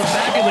been over the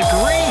back of the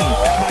green.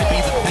 That might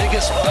be the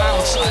biggest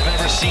bounce I've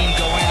ever seen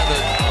go into the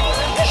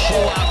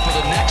hole out for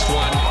the next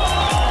one.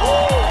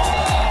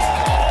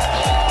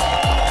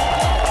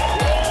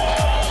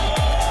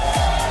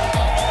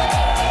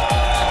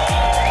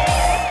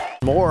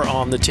 Moore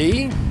on the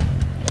tee.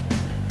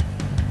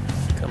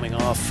 Coming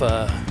off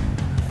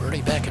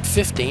birdie back at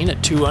 15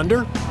 at 2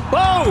 under.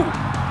 Whoa!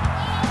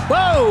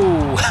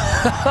 Whoa!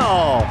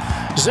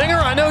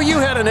 Zinger, I know you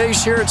had an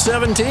ace here at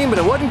 17, but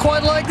it wasn't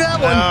quite like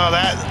that one.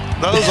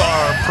 No, those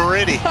are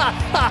pretty.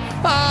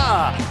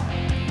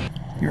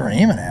 You're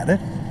aiming at it.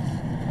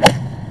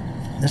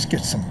 This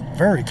gets some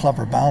very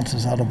clever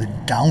bounces out of the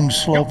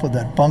downslope of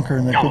that bunker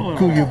in the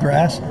Kuyu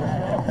grass.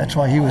 That's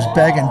why he was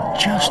begging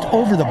just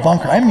over the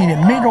bunker. I mean,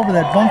 it made over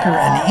that bunker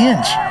an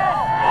inch.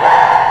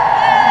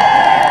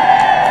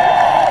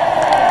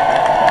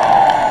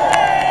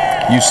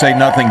 You say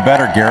nothing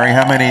better, Gary.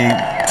 How many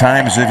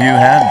times have you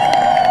had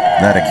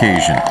that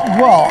occasion?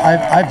 Well,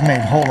 I've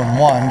made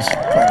hole-in-ones,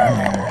 but I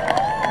mean,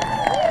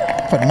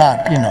 but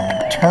not, you know,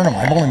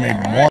 tournament. I've only made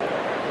one.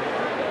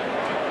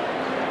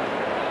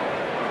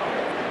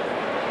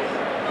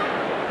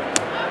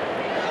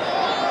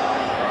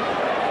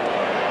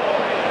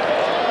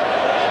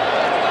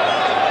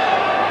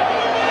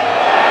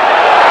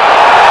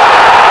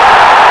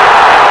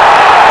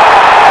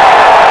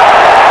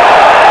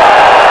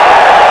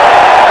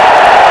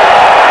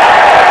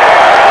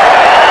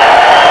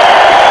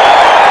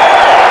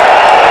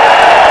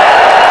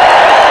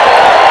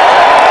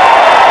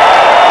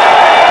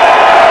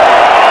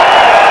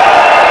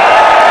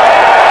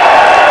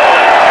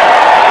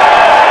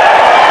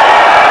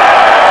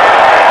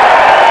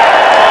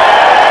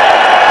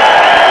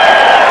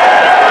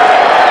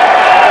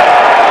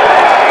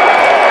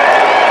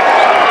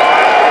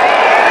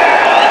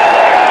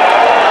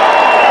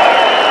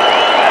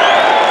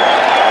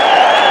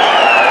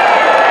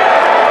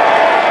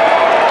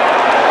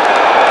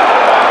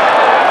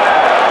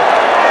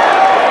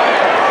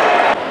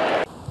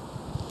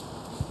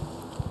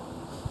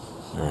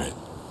 All right.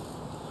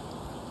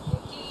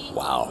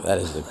 Wow, that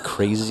is the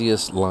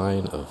craziest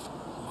line of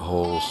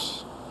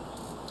holes.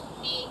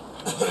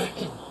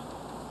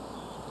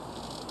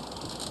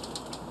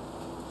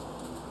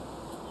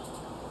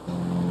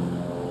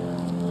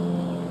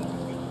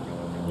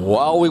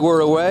 While we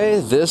were away,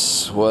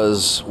 this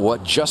was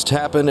what just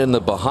happened in the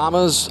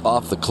Bahamas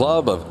off the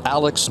club of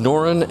Alex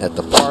Noren at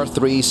the par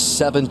 3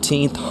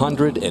 17th,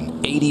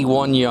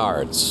 181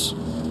 yards.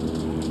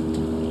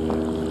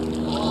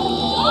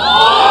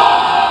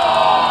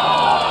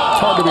 It's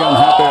hard to be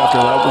unhappy after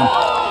that one.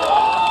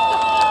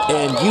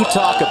 And you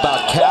talk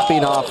about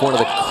capping off one of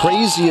the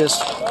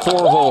craziest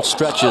four-hole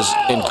stretches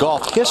in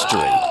golf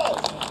history.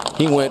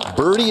 He went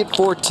birdie at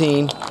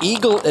 14,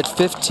 eagle at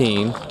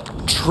 15,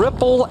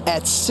 triple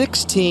at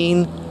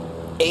 16,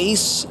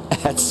 ace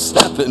at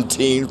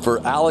 17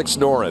 for Alex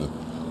Noren.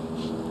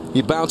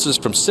 He bounces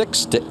from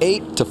 6 to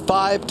 8 to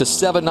 5 to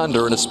 7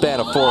 under in a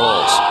span of 4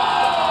 holes.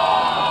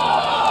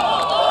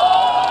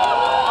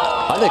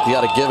 I think you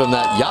got to give him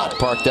that yacht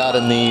parked out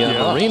in the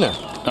arena.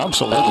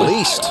 Absolutely. At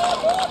least.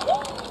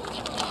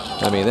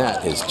 I mean,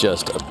 that is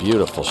just a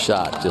beautiful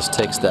shot. Just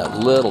takes that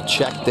little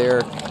check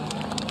there,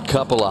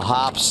 couple of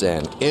hops,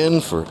 and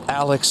in for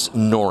Alex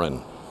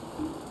Noren.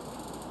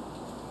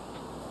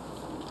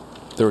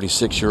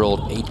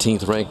 36-year-old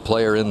 18th ranked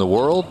player in the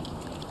world.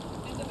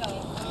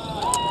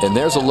 And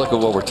there's a look at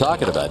what we're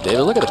talking about,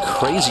 David. Look at the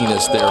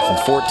craziness there from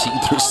 14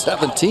 through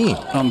 17.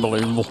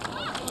 Unbelievable.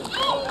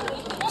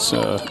 It's,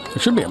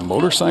 it should be a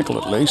motorcycle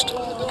at least.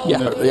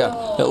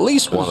 Yeah, at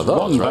least one of those.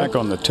 One back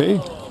on the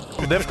tee.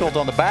 Difficult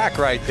on the back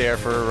right there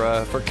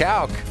for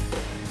Calc.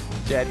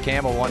 Chad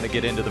Campbell wanted to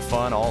get into the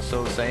fun.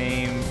 Also,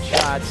 same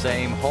shot,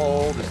 same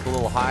hole, just a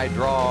little high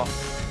draw.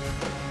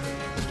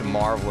 Just a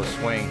marvelous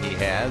swing he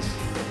has.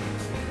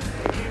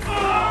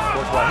 Of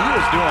course, while he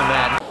was doing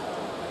that.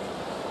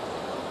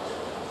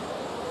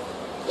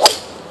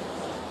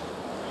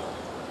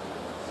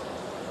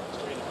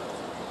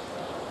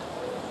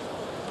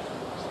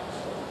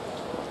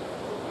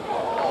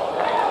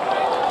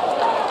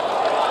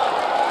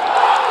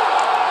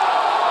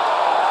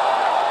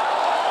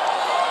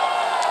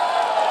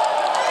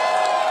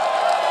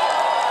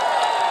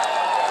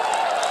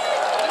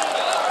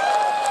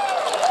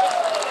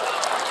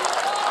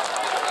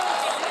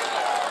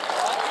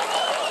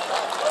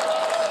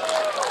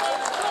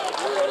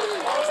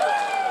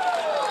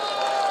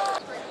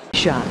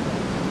 Shot.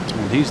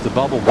 Well, he's the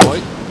bubble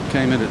boy.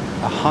 Came in at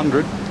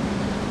 100.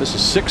 This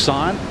is 6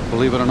 iron.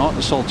 Believe it or not,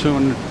 it's all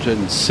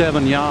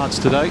 207 yards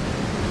today.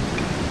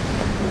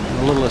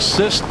 A little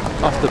assist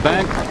off the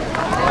bank.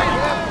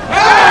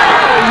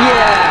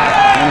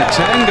 And a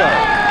tango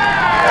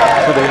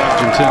for the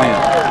Argentinian.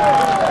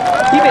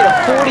 He made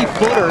a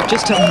 40-footer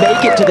just to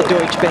make it to the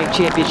Deutsche Bank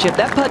Championship.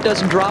 That putt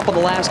doesn't drop on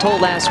the last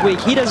hole last week.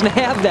 He doesn't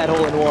have that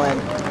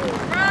hole-in-one.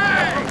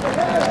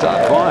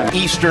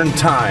 Eastern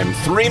Time,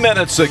 3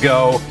 minutes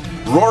ago,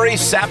 Rory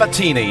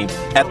Sabatini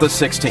at the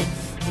 16th.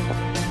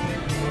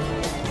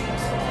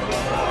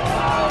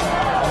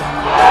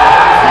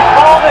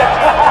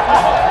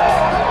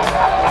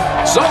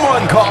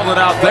 Someone called it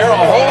out there, a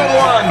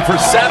hole-in-one for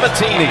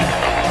Sabatini.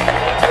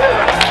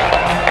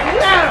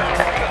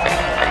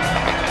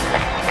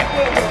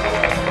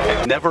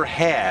 Never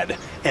had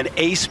an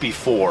ace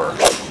before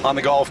on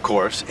the golf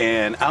course,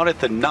 and out at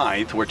the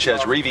 9th, where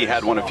Ches Reavie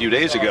had one a few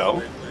days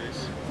ago.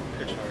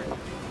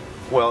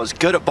 Well, as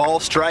good a ball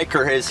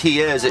striker as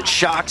he is, it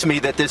shocks me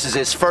that this is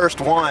his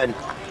first one.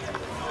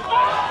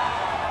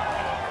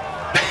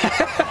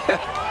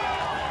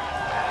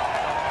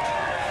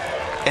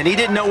 And he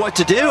didn't know what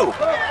to do.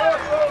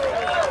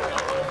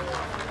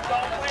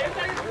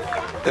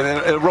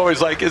 And then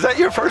Roy's like, is that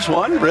your first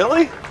one?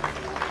 Really?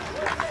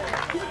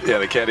 Yeah,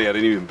 the caddy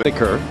hadn't even been.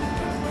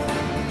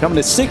 Coming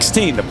to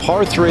 16, the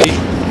par 3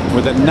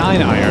 with a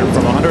 9-iron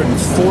from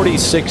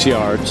 146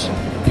 yards.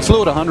 He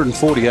flew at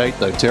 148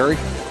 though, Terry.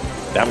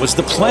 That was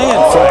the plan,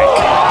 Frank.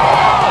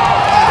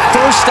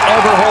 First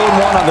ever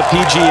hole-in-one on the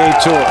PGA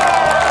Tour.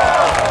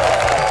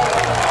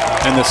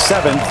 And the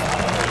 7th,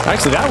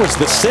 actually that was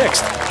the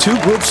 6th.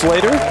 2 groups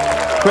later,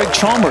 Greg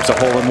Chalmers a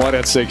hole-in-one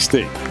at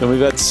 16. And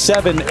we've had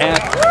 7 at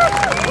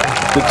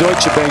the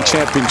Deutsche Bank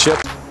Championship.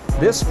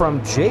 This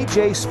from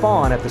J.J.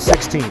 Spawn at the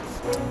 16th.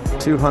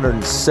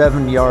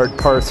 207-yard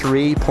par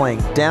 3 playing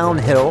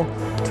downhill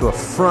to a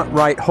front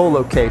right hole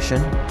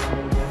location.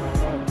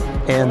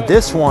 And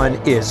this one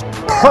is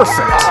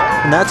perfect,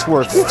 and that's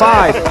worth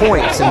 5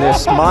 points in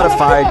this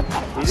modified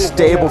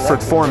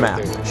Stableford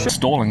format.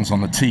 Stallings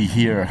on the tee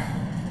here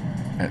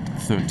at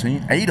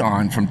 13.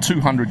 8-iron from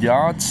 200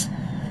 yards.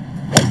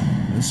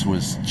 This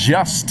was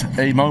just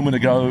a moment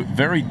ago.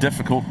 Very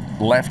difficult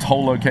left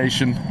hole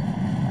location.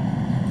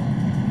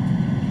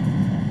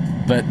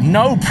 But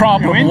no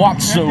problem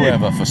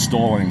whatsoever for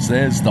Stallings.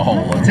 There's the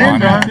hole.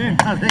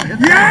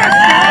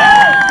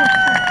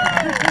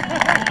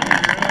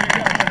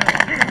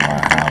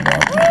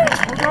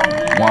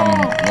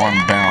 One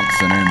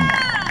bounce and in.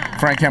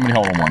 Frank, how many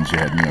hole-in-ones you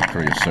had in your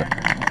career, sir?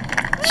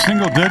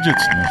 Single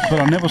digits, but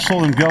I never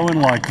saw them go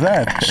in like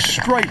that.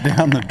 straight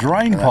down the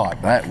drain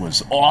pipe. That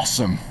was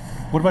awesome.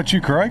 What about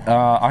you, Craig?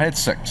 I had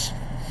 6.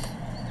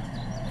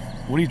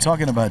 What are you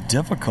talking about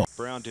difficult?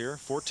 Brown Deer,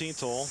 14th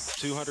hole,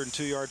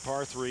 202-yard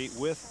par 3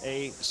 with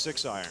a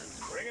 6-iron.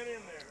 Bring it in there.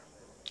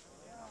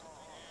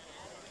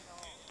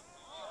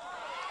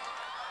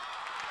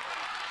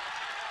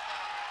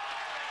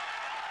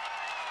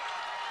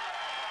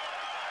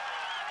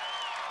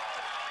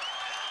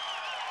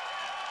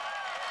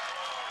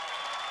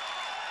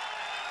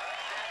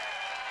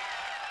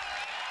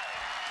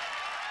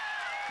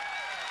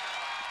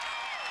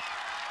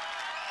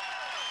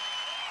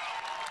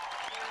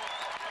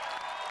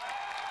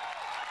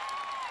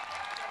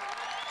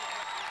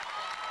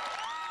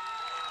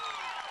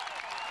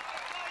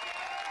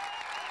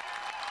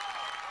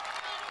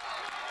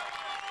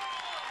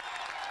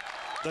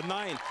 The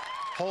 9th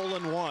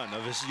hole-in-one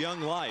of his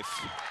young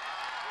life.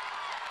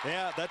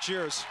 Yeah, that's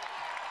yours.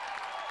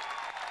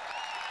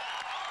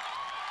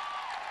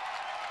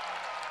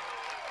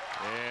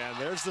 And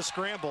there's the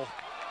scramble.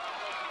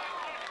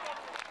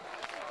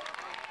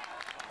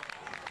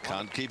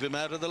 Can't keep him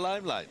out of the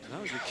limelight.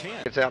 No, you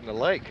can't. It's out in the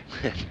lake.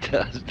 It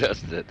does,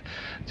 doesn't it?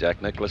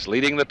 Jack Nicklaus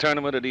leading the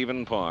tournament at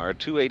even par,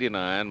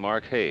 289.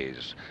 Mark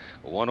Hayes,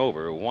 1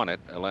 over, won it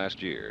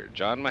last year.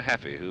 John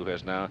Mahaffey, who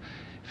has now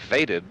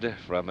faded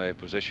from a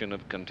position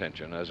of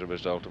contention as a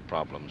result of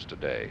problems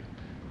today.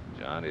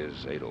 John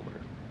is 8 over.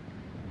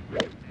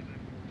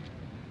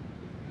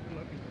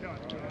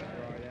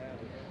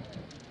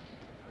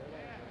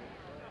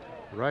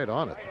 Right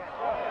on it.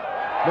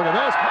 Look at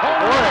this. Oh,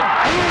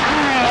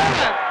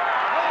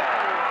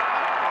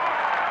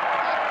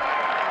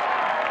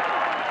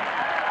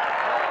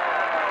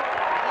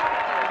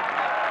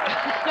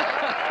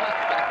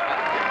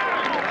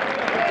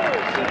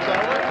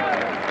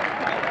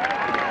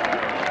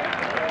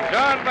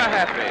 John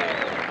Mahaffey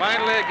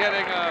finally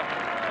getting a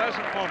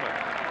pleasant moment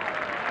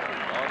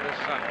on this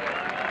Sunday.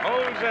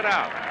 Holds it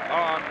out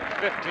on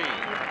 15.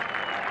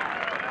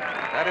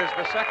 That is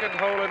the second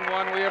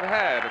hole-in-one we have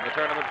had in the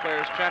Tournament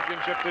Players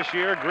Championship this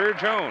year. Greer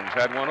Jones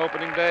had one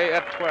opening day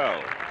at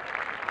 12.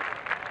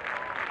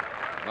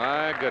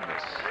 My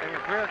goodness. And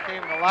when Greer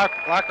came in the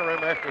locker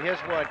room after his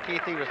one,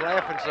 Keith, he was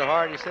laughing so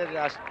hard, he said,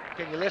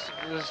 can you listen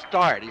to the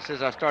start? He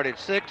says, I started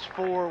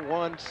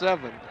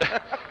 6-4-1-7.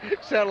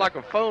 Sounded like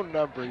a phone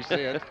number, he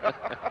said.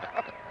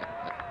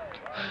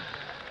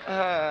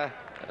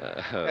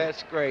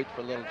 That's great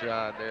for little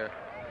John there.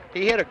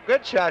 He hit a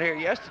good shot here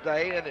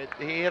yesterday, and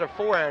he hit a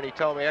 4-iron, he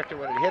told me, after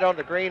when it hit on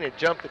the green, it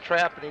jumped the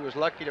trap, and he was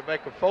lucky to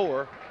make a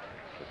 4.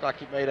 Looked like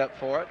he made up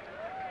for it.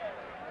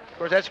 Of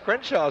course, that's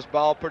Crenshaw's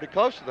ball pretty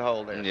close to the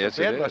hole there. Yes,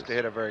 so Ben it must is. have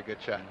hit a very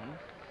good shot.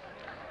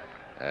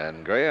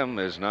 And Graham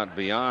is not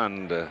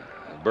beyond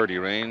birdie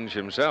range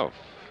himself.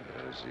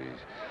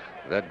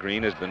 That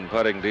green has been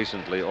putting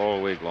decently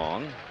all week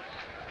long.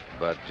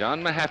 But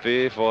John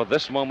Mahaffey, for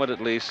this moment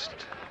at least,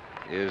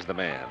 is the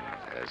man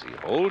as he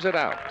holds it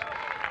out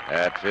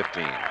at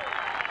 15.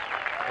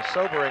 A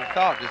sobering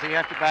thought. Does he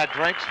have to buy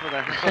drinks for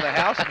the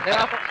house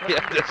now? Yeah,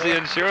 does the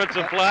insurance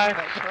apply?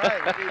 That's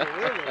right. We need a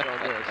ruling on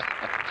this.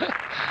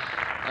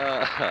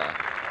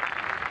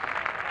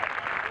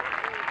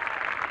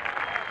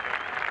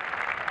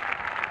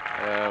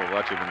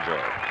 Watch him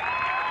enjoy.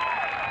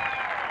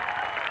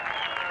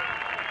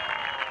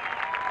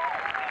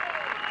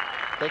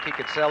 Think he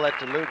could sell that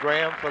to Lou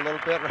Graham for a little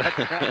bit right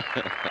now?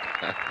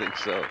 I think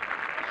so.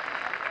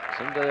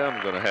 Someday I'm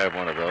going to have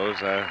one of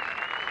those. I've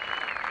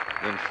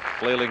been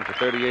flailing for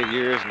 38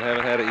 years and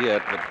haven't had it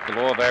yet, but the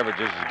law of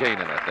averages is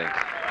gaining, I think.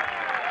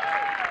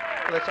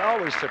 Well, it's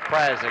always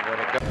surprising when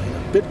it goes.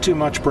 bit too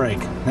much break.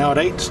 Now at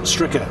 8,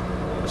 Stricker.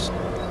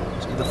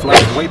 See the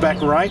flag way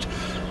back right.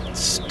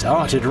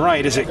 Started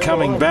right. Is it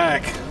coming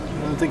back?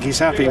 I don't think he's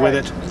happy with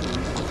it.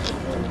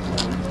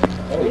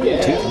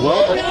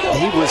 Well,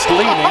 he was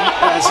leaning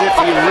as if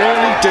he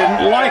really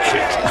didn't like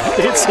it.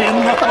 It's in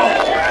the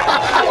hole.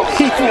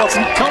 He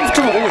wasn't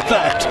comfortable with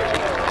that.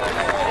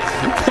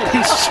 But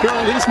he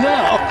sure is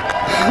now.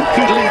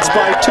 He leads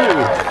by 2.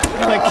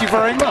 Thank you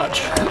very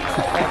much.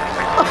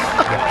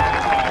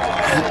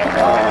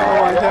 Oh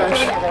my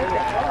gosh.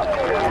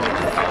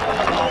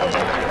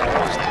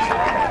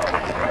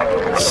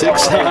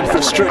 6 down for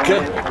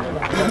Stricker.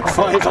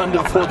 5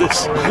 under for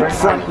this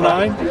front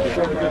 9.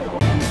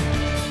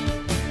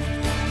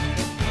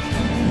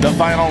 The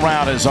final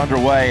round is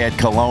underway at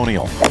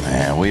Colonial,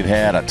 and we've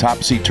had a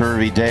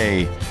topsy-turvy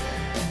day,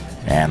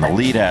 and the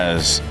lead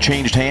has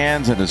changed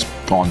hands and has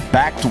gone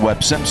back to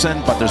Webb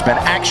Simpson, but there's been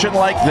action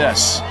like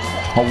this.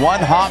 A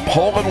one-hop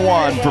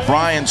hole-in-one for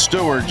Brian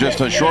Stewart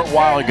just a short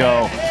while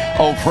ago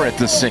over at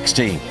the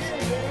 16th.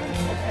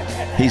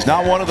 He's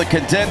not one of the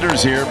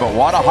contenders here, but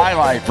what a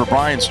highlight for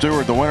Brian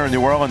Stewart, the winner in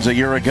New Orleans a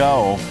year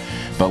ago.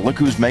 But look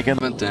who's making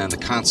and the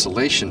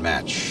consolation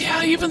match.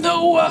 Yeah, even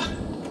though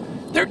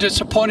they're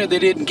disappointed they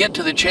didn't get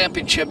to the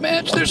championship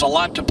match, there's a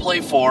lot to play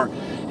for,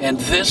 and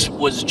this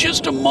was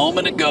just a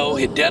moment ago.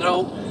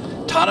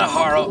 Hideto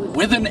Tanahara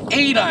with an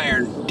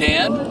 8-iron,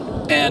 Dan,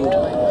 and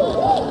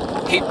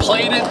he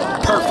played it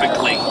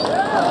perfectly.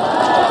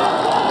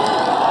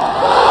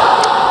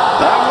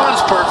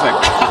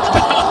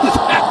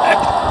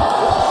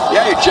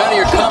 Johnny,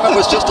 your comment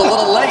was just a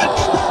little late.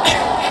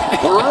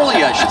 Or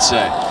early, I should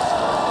say.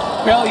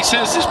 Well, he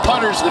says his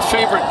putter's the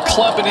favorite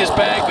club in his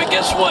bag, but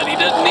guess what? He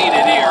doesn't need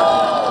it here.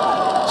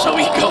 So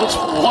he goes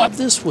one.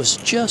 This was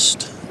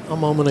just a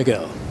moment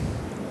ago.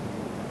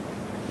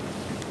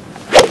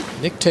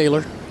 Nick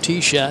Taylor, tee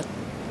shot,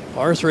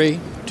 par 3,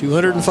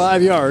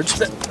 205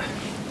 yards.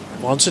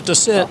 Wants it to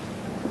sit.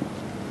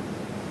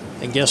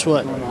 And guess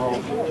what?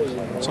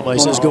 Somebody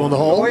says go in the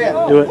hole. Do it.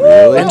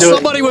 Really? And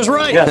somebody was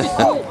right. Yes.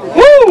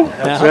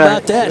 Now, how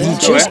about that? He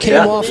just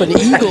came off an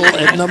eagle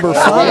at number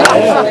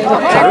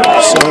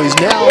 5. So he's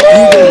now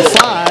eagle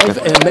 5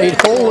 and made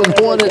hole in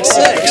 1 at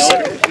 6.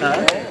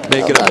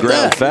 Making up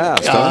ground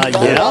fast, huh?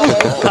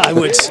 Yeah, I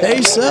would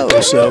say so.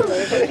 So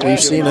we've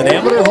seen an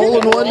amateur hole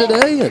in 1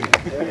 today, and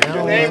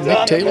now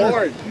Nick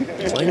Taylor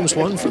claims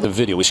one for the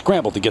video. We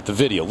scrambled to get the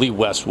video. Lee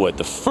Westwood,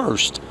 the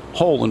first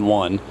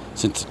hole-in-one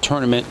since the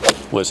tournament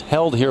was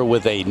held here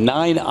with a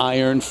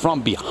 9-iron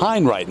from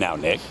behind right now,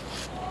 Nick.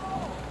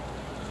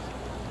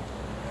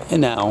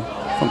 And now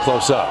from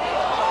close up.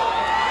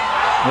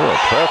 Oh, a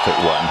perfect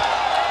one.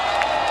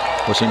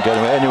 Wasn't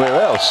going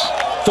anywhere else.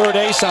 Third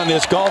ace on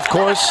this golf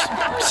course.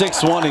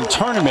 6th in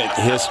tournament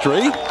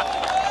history.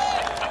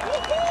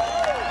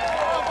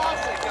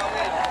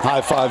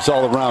 High fives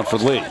all around for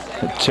Lee.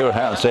 Tour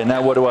hat and say,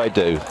 now what do I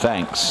do?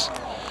 Thanks.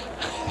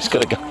 He's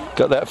got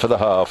that for the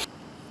half.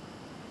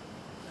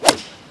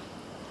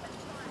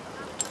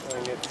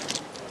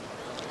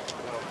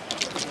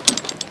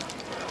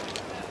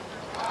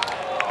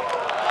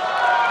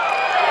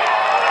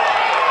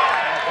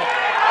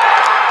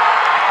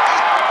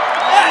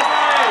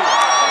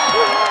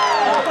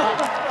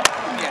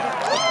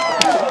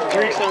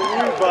 Drinks on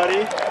you,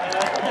 buddy.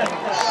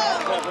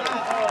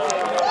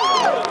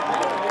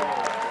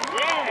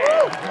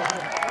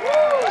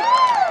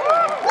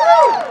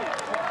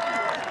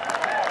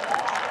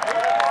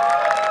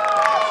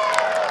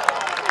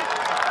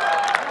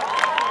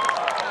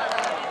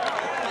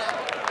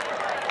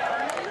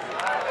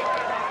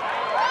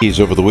 He's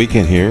over the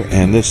weekend here,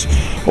 and this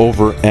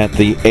over at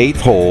the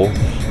 8th hole,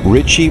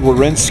 Richie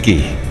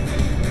Werenski.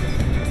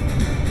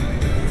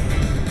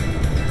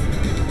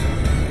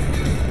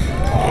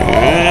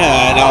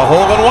 And a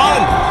hole in 1.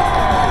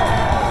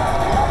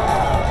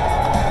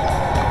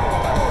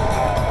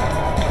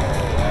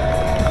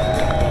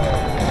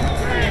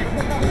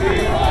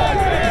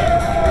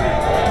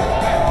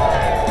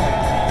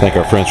 Thank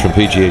our friends from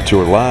PGA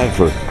Tour Live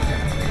for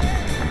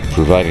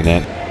providing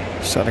that.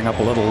 Setting up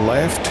a little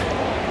left.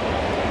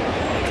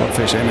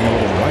 Clubface aiming a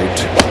little right.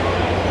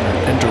 An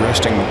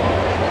interesting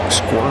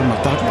squirm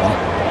at that one.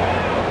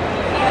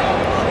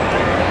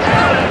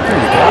 There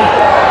you go.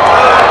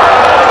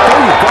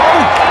 There you go.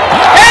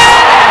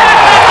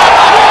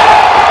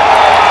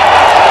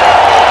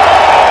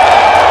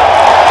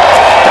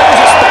 That was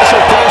a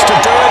special place to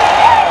do it.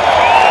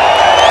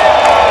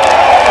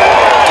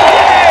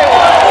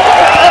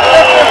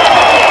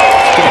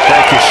 It's going to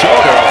break your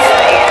shoulder off.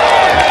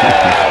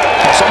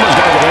 Someone's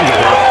going to get injured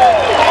here.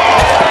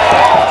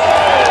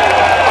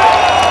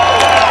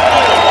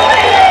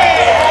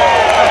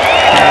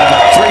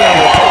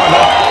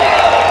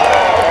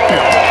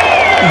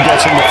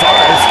 Gets him to 5.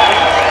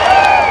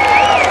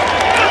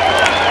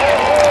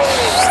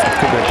 That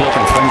could be a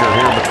broken finger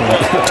here between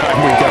the time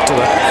we get to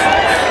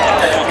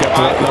that ball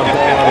out of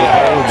the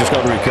hole. We just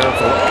got to be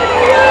careful.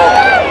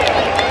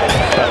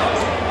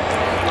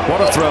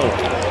 What a throw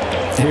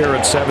here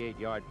at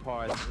 7-yard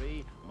par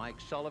 3. Mike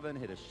Sullivan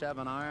hit a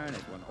 7-iron.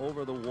 It went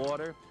over the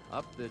water,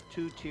 up the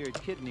 2-tiered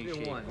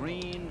kidney-shaped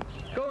green.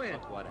 Go in.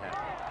 What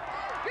happened?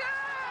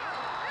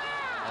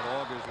 That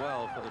augurs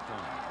well for the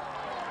tournament.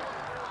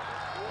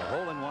 A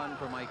hole-in-1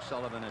 for Mike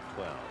Sullivan at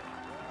 12.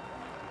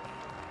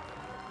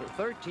 The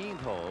 13th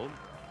hole.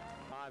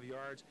 5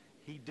 yards.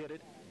 He did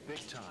it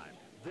big time.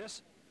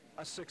 This,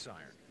 a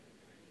 6-iron.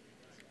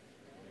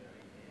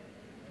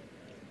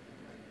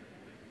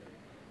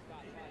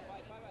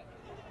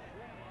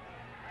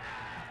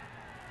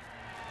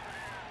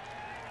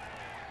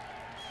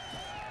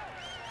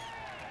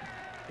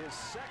 His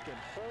second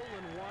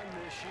hole-in-1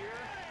 this year.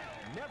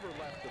 Never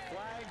left the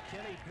flag.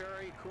 Kenny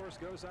Perry, of course,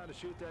 goes on to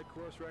shoot that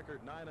course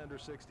record 9 under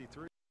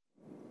 63.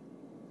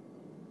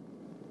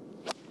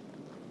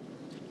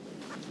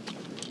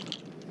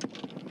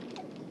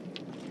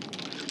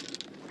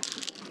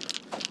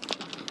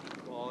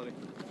 Quality.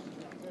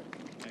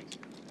 Thanks.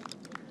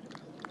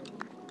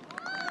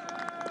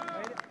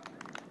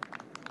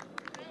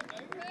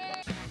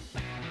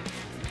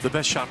 The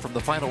best shot from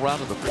the final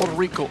round of the Puerto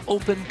Rico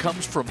Open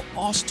comes from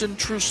Austin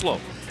Truslow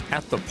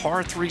at the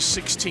par 3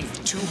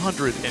 16th,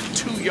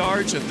 202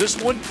 yards, and this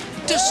one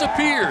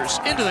disappears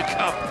into the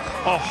cup.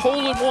 A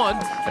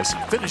hole-in-1 as he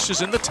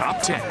finishes in the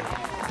top 10.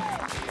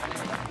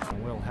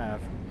 We'll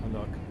have a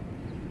look.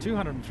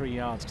 203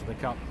 yards to the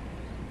cup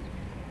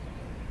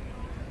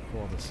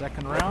for the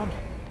second round.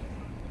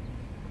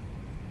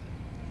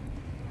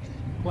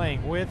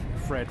 Playing with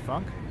Fred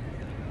Funk.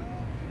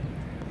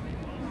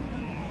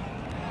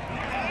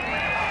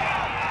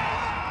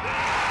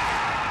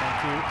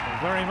 Thank you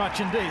very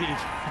much indeed.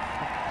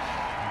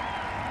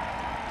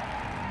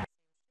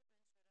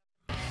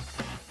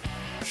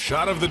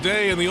 Shot of the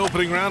day in the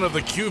opening round of the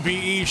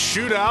QBE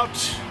shootout.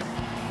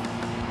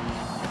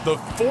 The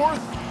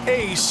 4th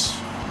ace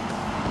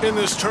in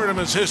this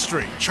tournament's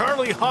history.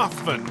 Charlie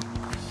Hoffman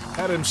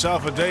had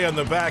himself a day on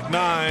the back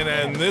nine,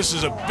 and this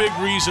is a big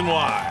reason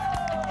why.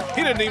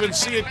 He didn't even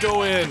see it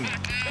go in.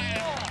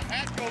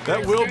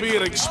 That will be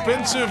an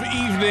expensive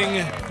evening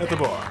at the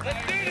bar.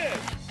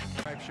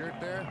 Shirt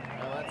there.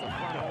 That's a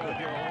fun hole to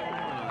get a hole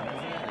on,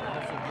 isn't it? And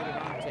this will get it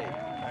on tape.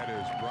 That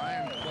is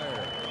Brian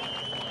Clare.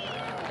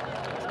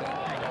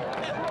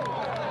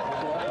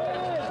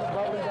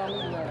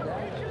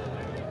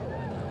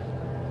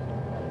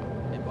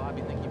 And Bob,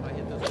 you think you might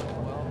hit this one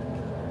as well?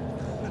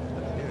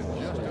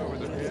 Yeah, just over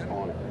the pin.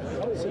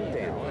 Sit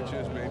down. Watch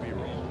his baby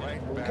roll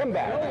right back. Come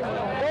back. Go in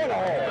the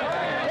hole.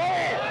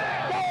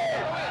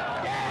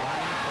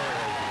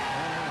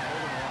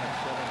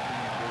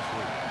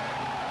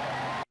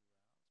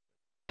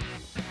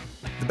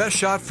 The best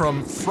shot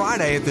from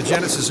Friday at the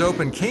Genesis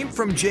Open came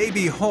from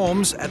J.B.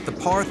 Holmes at the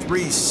par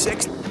 3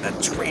 6th,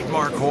 that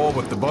trademark hole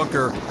with the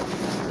bunker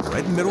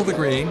right in the middle of the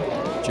green.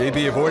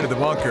 J.B. avoided the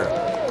bunker.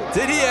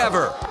 Did he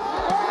ever?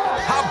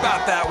 How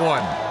about that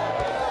one?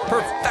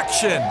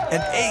 Perfection,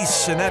 an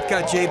ace, and that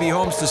got J.B.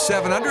 Holmes to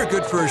 7 under,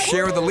 good for his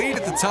share of the lead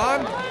at the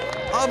time,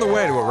 on the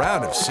way to a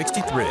round of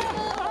 63.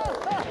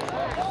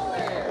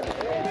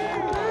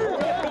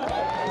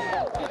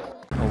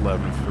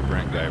 11th for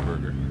Brent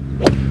Geiberger.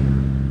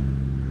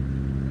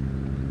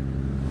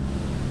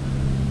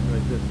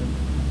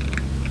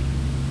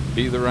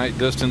 Be the right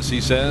distance,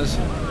 he says.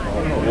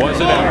 Was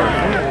it ever?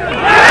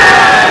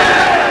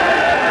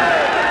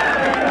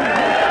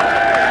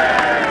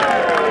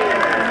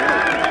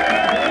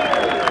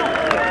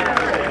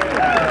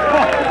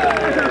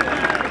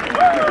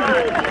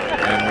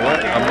 And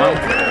what a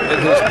month it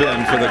has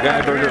been for the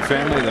Geiberger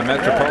family, the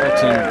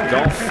Metropolitan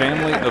Golf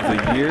Family of the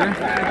Year.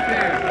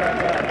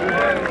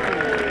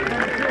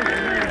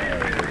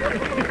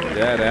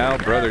 Dad Al,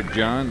 brother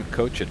John,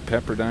 coach at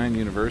Pepperdine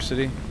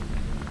University.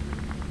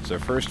 It's their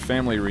first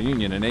family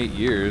reunion in 8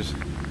 years.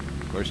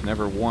 Of course,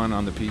 never won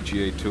on the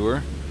PGA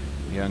Tour.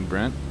 Young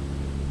Brent,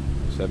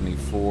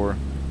 74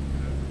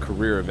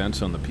 career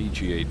events on the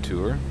PGA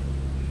Tour.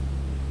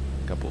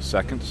 A couple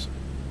seconds.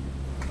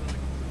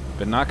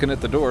 Been knocking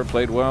at the door,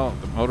 played well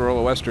at the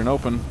Motorola Western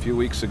Open a few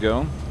weeks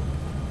ago.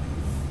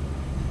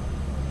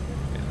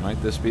 And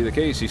might this be the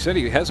case? He said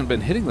he hasn't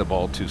been hitting the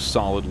ball too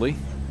solidly.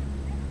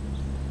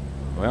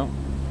 Well,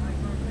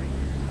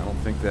 I don't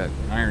think that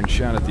iron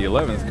shot at the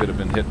 11th could have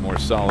been hit more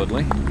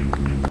solidly.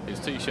 His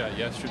tee shot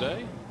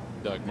yesterday,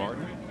 Doug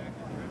Martin,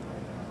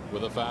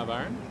 with a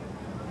 5-iron.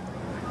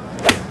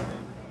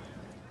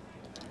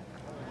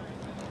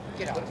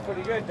 Looks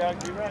pretty good,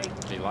 Doug. You're right.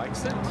 He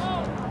likes it.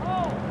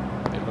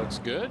 It looks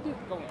good. It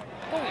is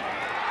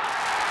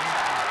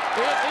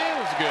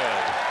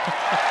good.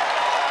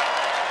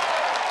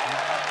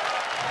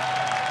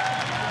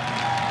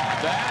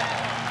 That,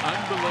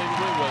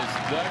 unbelievably, was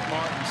Doug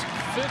Martin's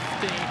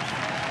 15th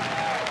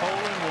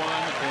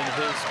hole-in-one in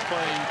his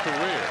playing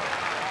career.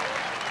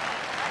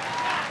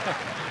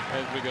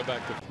 As we go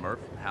back to Murph,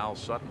 Hal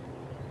Sutton.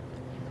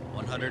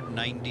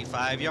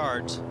 195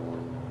 yards.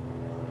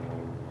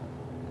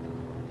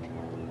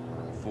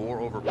 4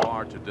 over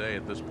par today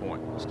at this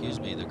point. Excuse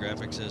me, the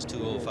graphic says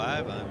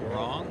 205. I'm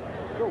wrong.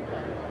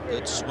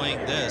 Good swing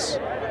this.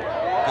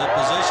 Good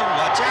position.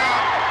 Watch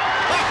out.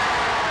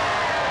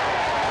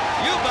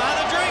 You buy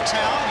the drinks,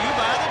 Hal. You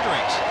buy the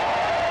drinks.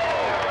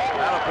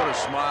 That'll put a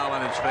smile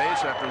on his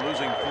face after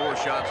losing 4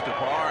 shots to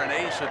par. An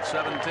ace at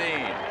 17.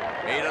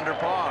 8 under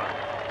par.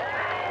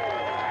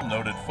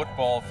 Noted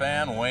football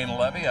fan Wayne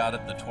Levy out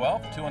at the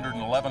 12th.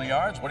 211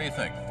 yards. What do you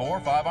think? 4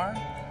 or 5-iron?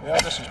 Well,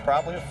 this is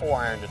probably a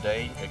 4-iron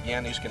today.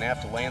 Again, he's going to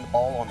have to land the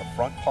ball on the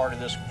front part of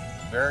this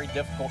very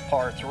difficult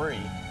par 3.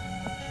 As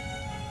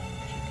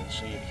you can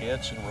see, it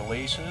hits and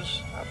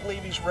releases. I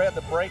believe he's read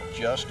the break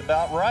just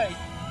about right.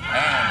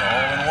 And a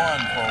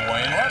hole-in-one for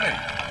Wayne Levy.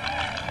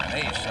 An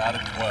ace out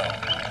of 12.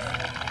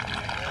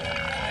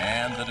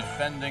 And the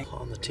defending.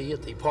 On the tee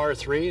at the par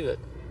 3 that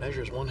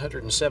measures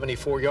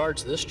 174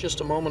 yards. This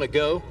just a moment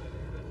ago.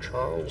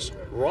 Charles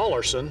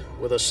Rollerson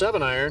with a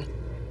 7-iron.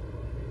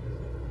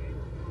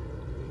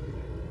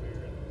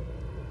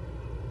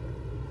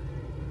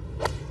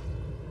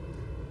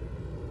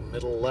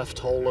 Middle left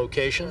hole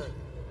location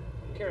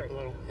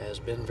has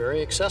been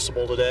very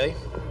accessible today.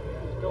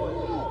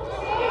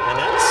 And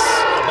that's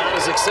about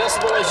as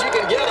accessible as you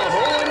can get a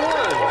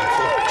hole-in-one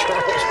for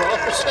Charles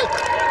Rollerson.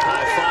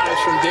 High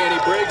fives from Danny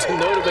Briggs and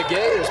Nota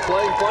Begay, his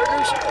playing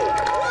partners.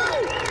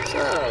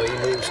 So he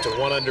moves to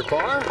 1 under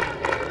par.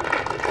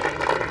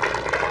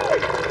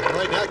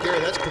 Right now, Gary,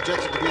 that's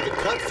projected to be the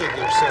cut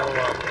figure, so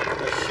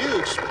a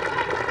huge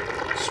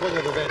swing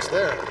of events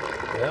there.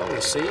 Well,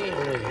 we see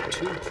only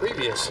 2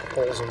 previous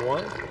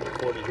holes-in-one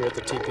recorded here at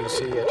the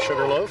TPC at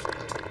Sugarloaf.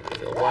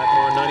 Phil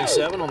Blackmore in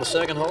 97 on the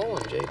 2nd hole,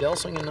 and Jay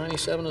Delsing in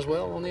 97 as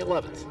well on the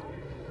 11th.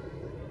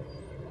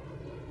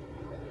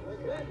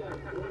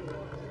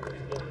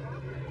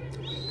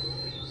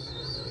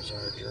 These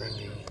are during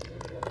the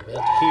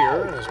event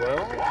here as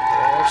well,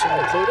 Rollerson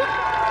included.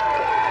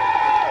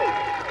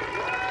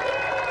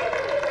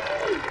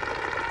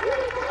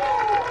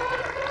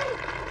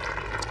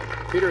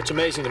 Peter, it's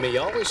amazing to me. You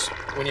always,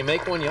 when you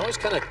make one, you always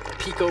kind of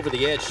peek over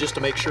the edge just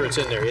to make sure it's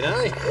in there, you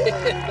know?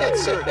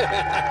 That's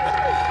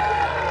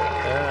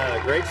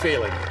great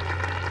feeling.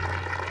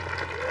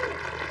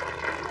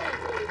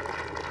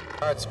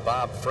 It's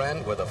Bob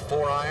Friend with a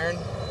 4-iron.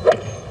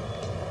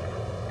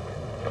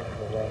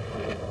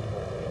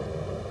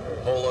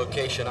 Hole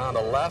location on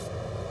the left.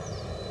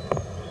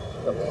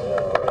 Firm,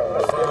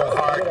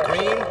 hard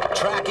green,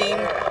 tracking.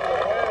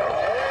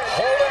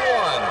 Hole in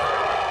one.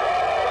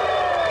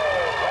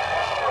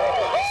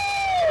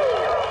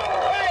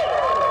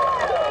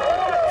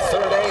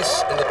 Third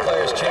ace in the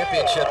Players'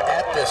 Championship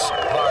at this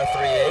par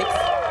 3/8.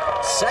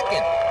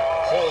 Second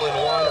hole in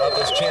one of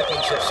this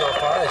championship so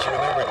far. As you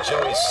remember,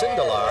 Joey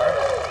Sindelar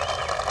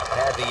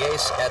had the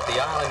ace at the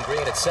Island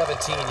Green at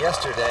 17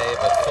 yesterday.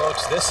 But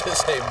folks, this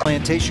is a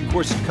Plantation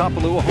Course in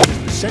Kapalua, home to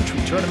the Century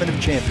Tournament of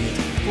Champions.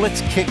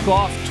 Let's kick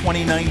off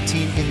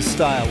 2019 in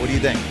style. What do you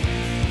think?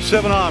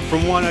 7-on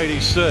from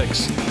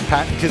 186.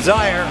 Pat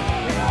Kazire.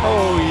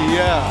 Oh,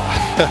 yeah.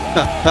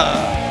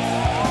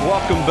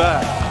 Welcome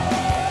back.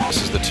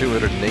 This is the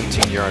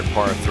 218-yard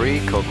par 3.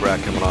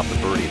 Kokrak coming off the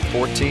birdie at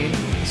 14.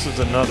 This is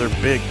another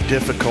big,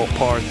 difficult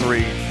par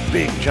 3.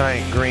 Big,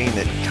 giant green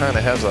that kind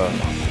of has a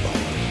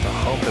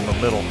hump in the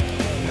middle.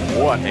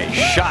 What a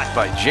shot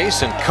by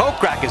Jason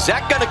Kokrak. Is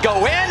that going to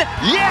go in?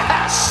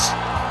 Yes!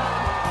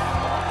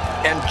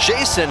 And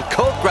Jason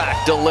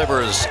Kokrak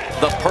delivers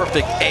the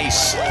perfect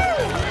ace.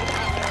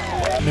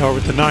 Now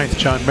with the 9th,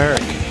 John Merrick.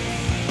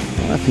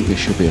 Well, I think this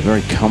should be a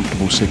very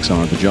comfortable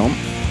 6-iron for John.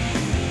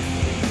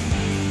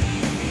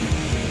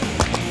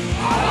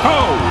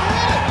 Oh!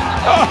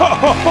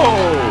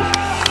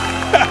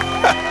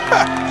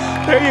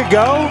 There you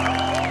go.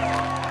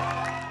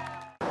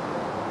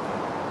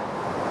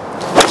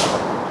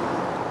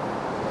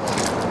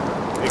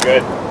 Be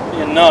good.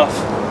 Enough.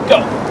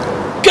 Go.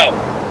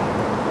 Go.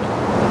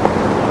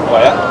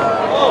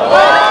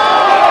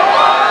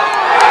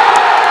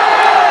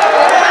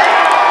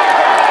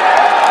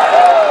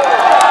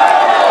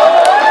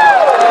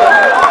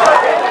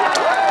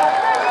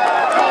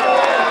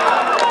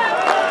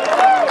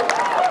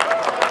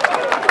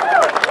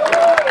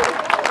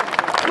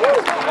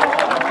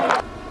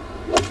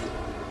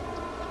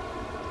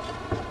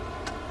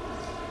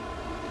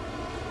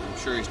 I'm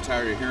sure he's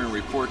tired of hearing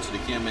reports that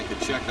he can't make a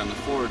check on the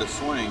Florida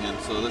swing, and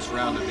so this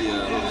round would be a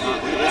little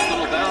hot. Look at this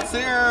little bounce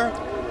here.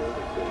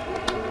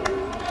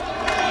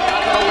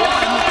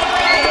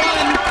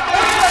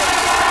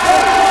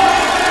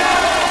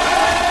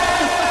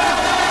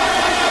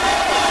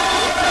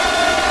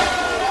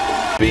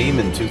 Beam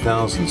in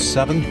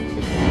 2007.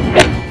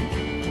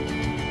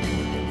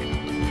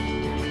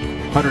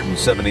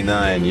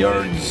 179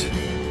 yards.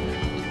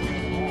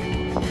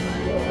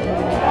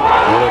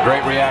 One of the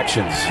great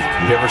reactions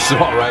you ever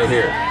saw right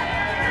here.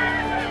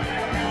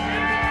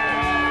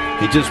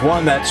 He just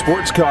won that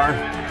sports car,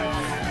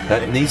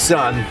 that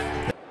Nissan